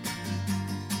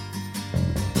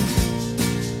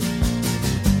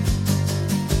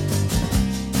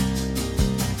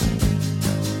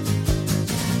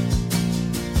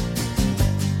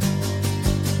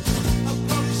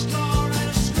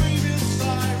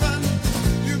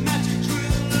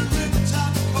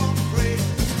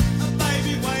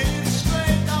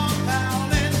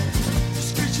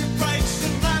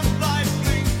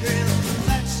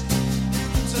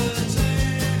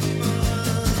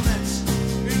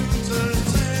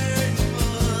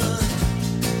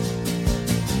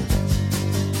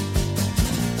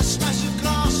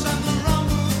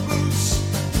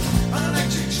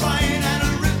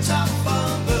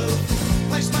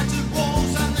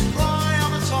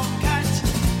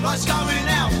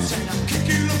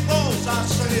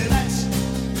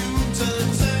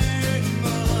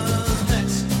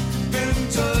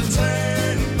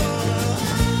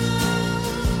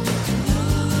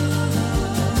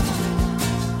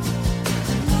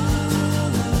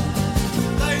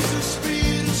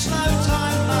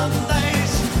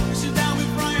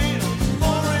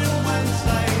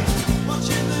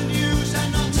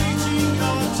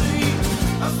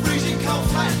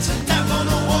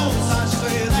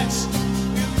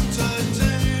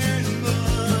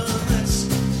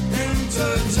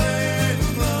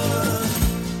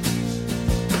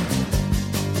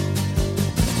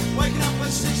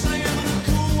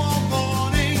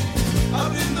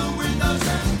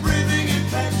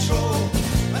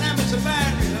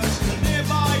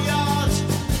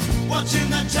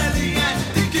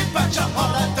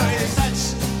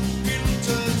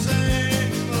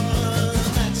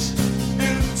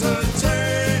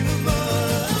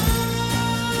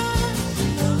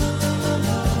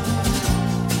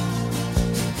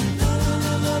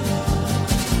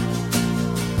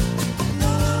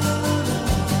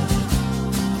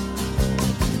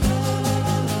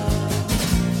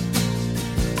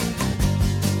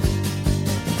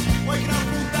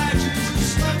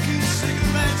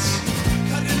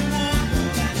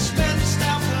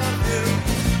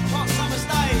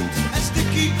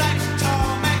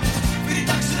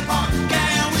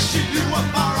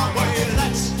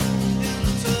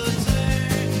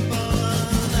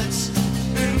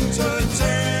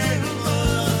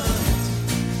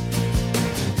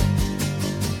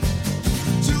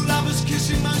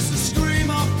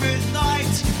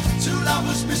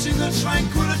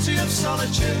 tranquility of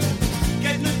solitude,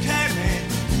 getting a cabin,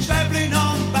 travelling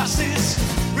on buses,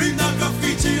 read no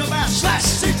graffiti about slash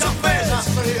seat affairs. I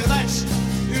feel that's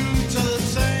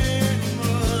entertainment.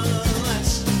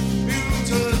 That's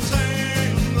entertainment.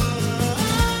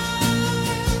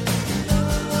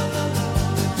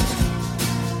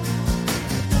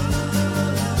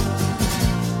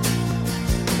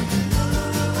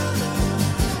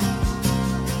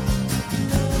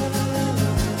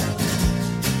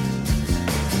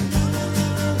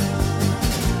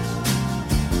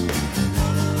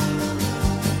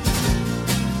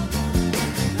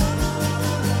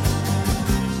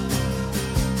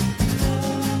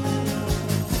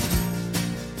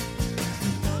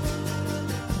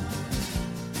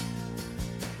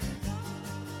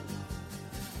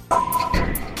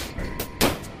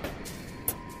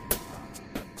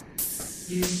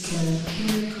 You can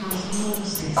hear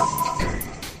cosmosis.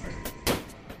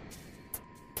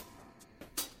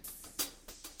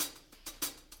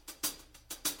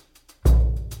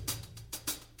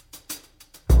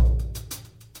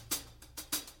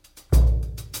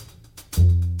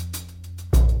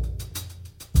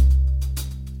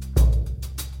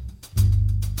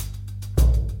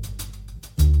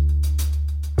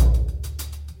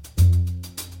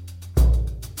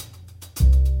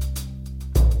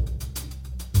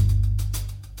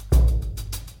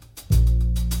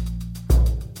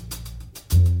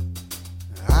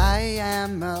 I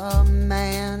am a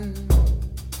man.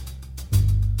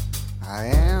 I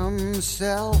am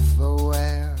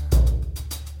self-aware.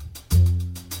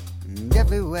 And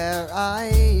everywhere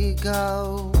I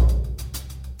go,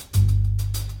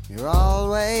 you're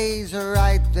always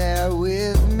right there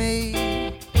with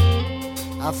me.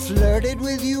 I flirted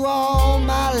with you all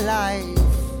my life,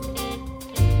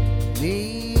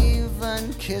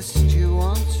 even kissed you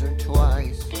once or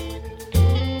twice.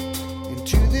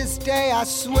 To this day I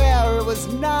swear it was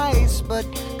nice, but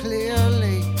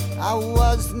clearly I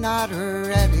was not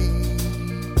ready.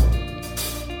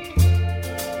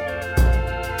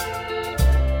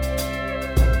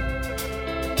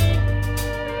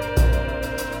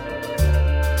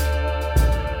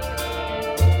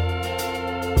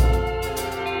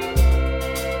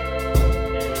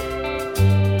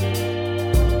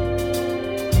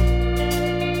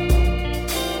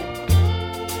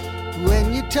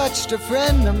 When you touched a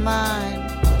friend of mine,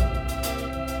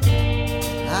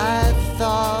 I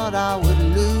thought I would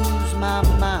lose my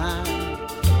mind.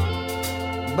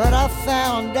 But I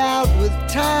found out with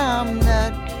time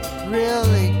that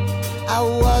really I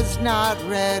was not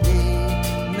ready.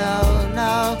 No,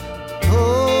 no.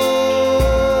 Oh,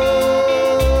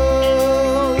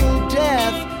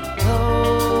 death.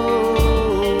 Oh,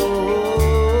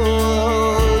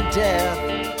 death.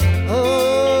 Oh,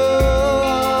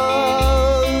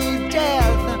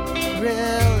 death.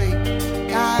 Really,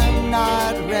 I'm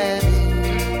not ready.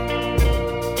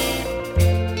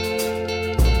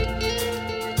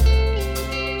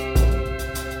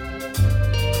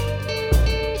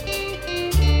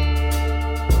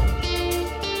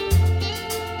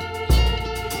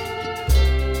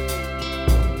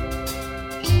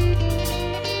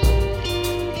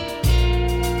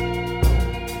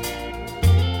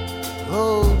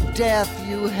 death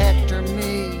you hector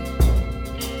me,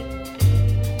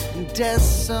 and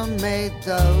decimate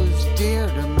those dear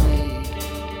to me,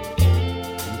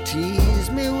 and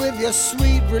tease me with your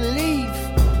sweet relief.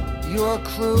 You're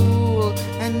cruel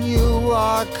and you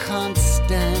are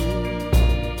constant.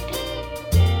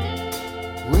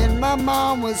 When my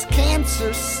mom was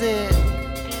cancer sick,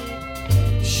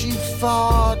 she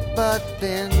fought but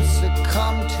then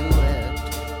succumbed to it.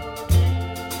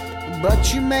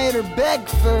 But you made her beg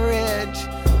for it.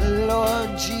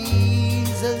 Lord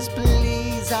Jesus,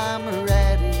 please, I'm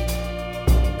ready.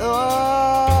 Oh,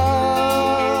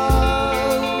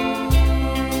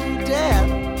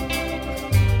 death.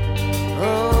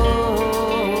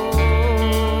 Oh,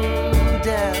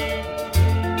 death.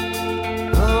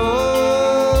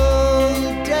 Oh,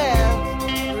 death.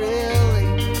 Really,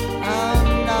 I'm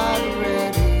not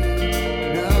ready.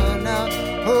 No, no.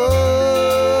 Oh,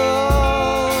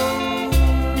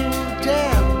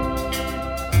 death.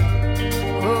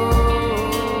 Oh,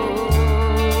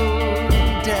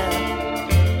 death.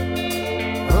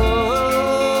 Oh,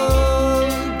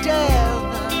 death.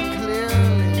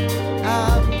 Clearly,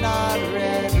 I'm not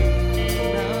ready.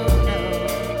 No, no.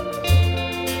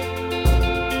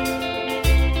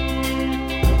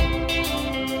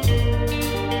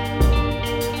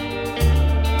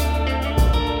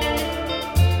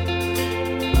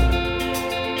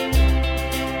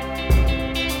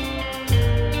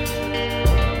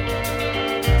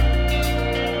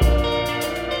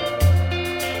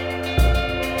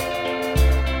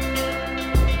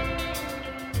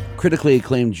 Critically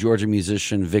acclaimed Georgia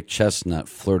musician Vic Chestnut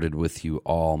flirted with you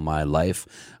all my life.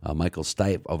 Michael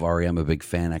Stipe of REM, a big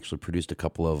fan, actually produced a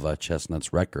couple of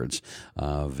Chestnut's records.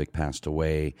 Vic passed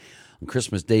away on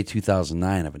Christmas Day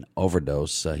 2009 of an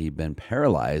overdose. He'd been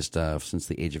paralyzed since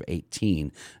the age of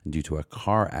 18 due to a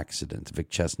car accident. Vic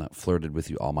Chestnut flirted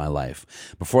with you all my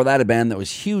life. Before that, a band that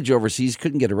was huge overseas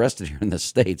couldn't get arrested here in the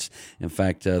States. In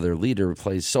fact, their leader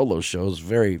plays solo shows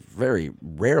very, very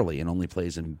rarely and only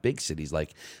plays in big cities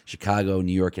like Chicago,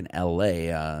 New York, and L.A.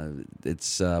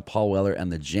 It's Paul Weller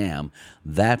and the Jam.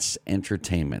 That's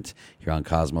entertainment here on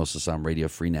Cosmosis on Radio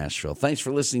Free Nashville. Thanks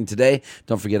for listening today.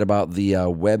 Don't forget about the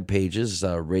web pages,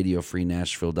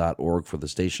 radiofreenashville.org for the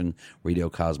station,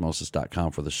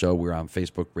 radiocosmosis.com for the show. We're on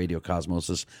Facebook, Radio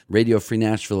Cosmosis. Radio Free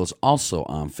Nashville is also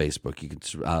on Facebook. You can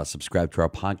subscribe to our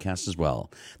podcast as well.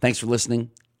 Thanks for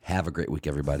listening. Have a great week,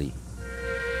 everybody.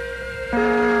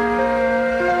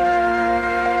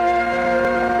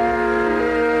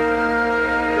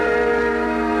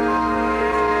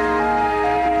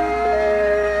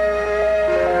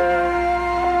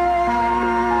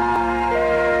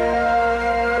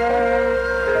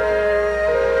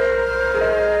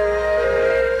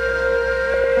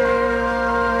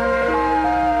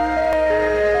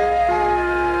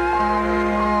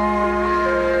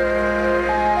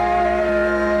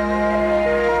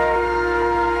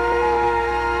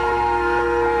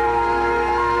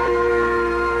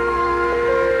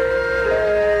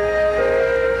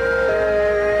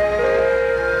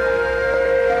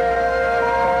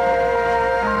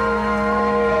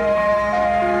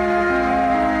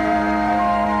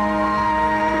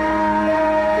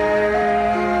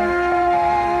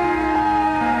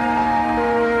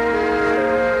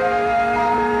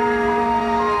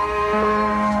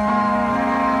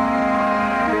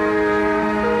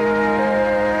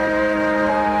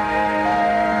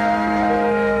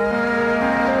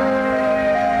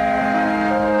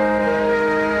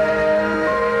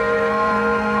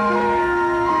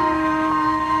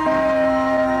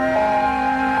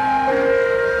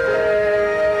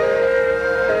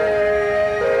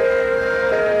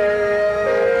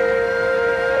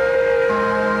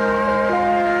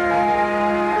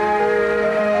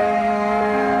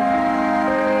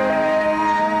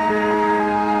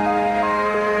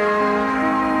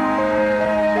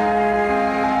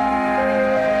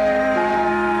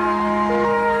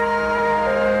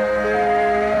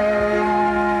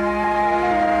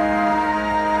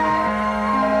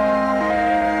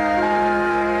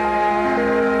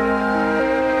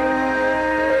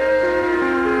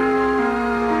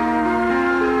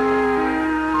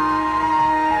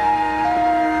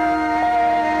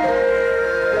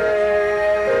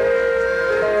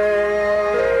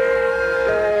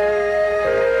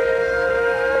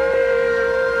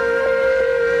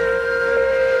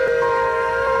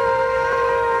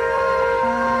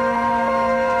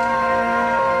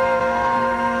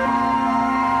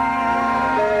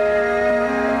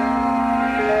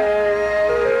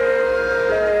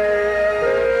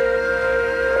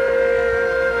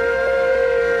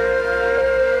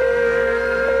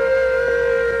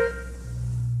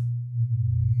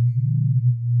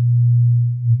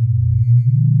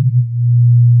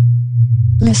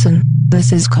 Listen,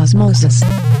 this is Cosmosis.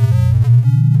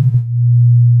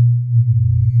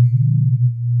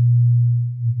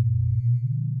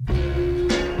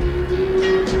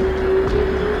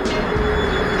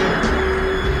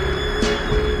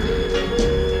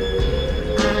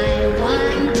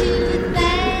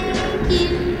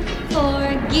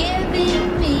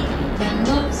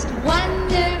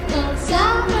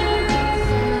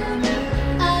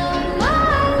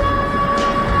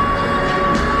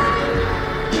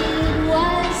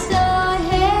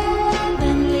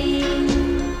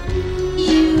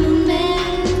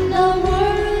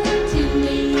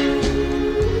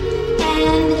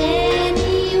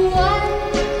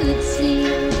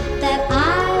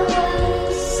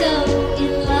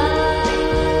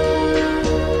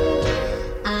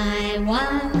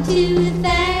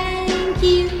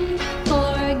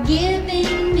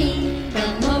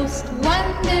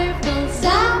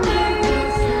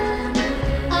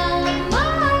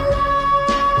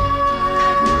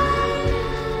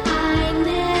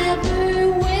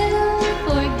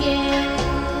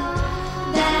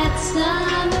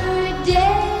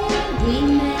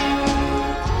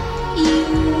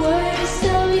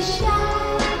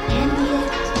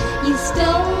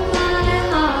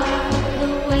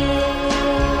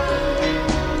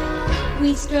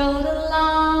 We strolled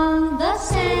along the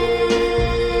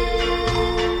sand,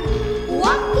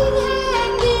 walking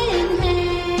hand in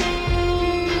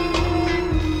hand.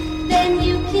 Then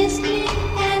you kissed me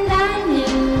and I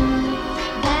knew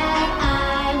that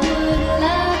I would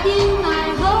love you my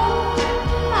whole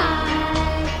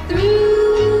life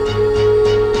through.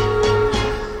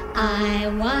 I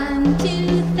want to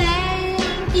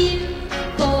thank you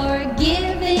for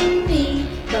giving me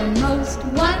the most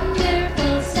wonderful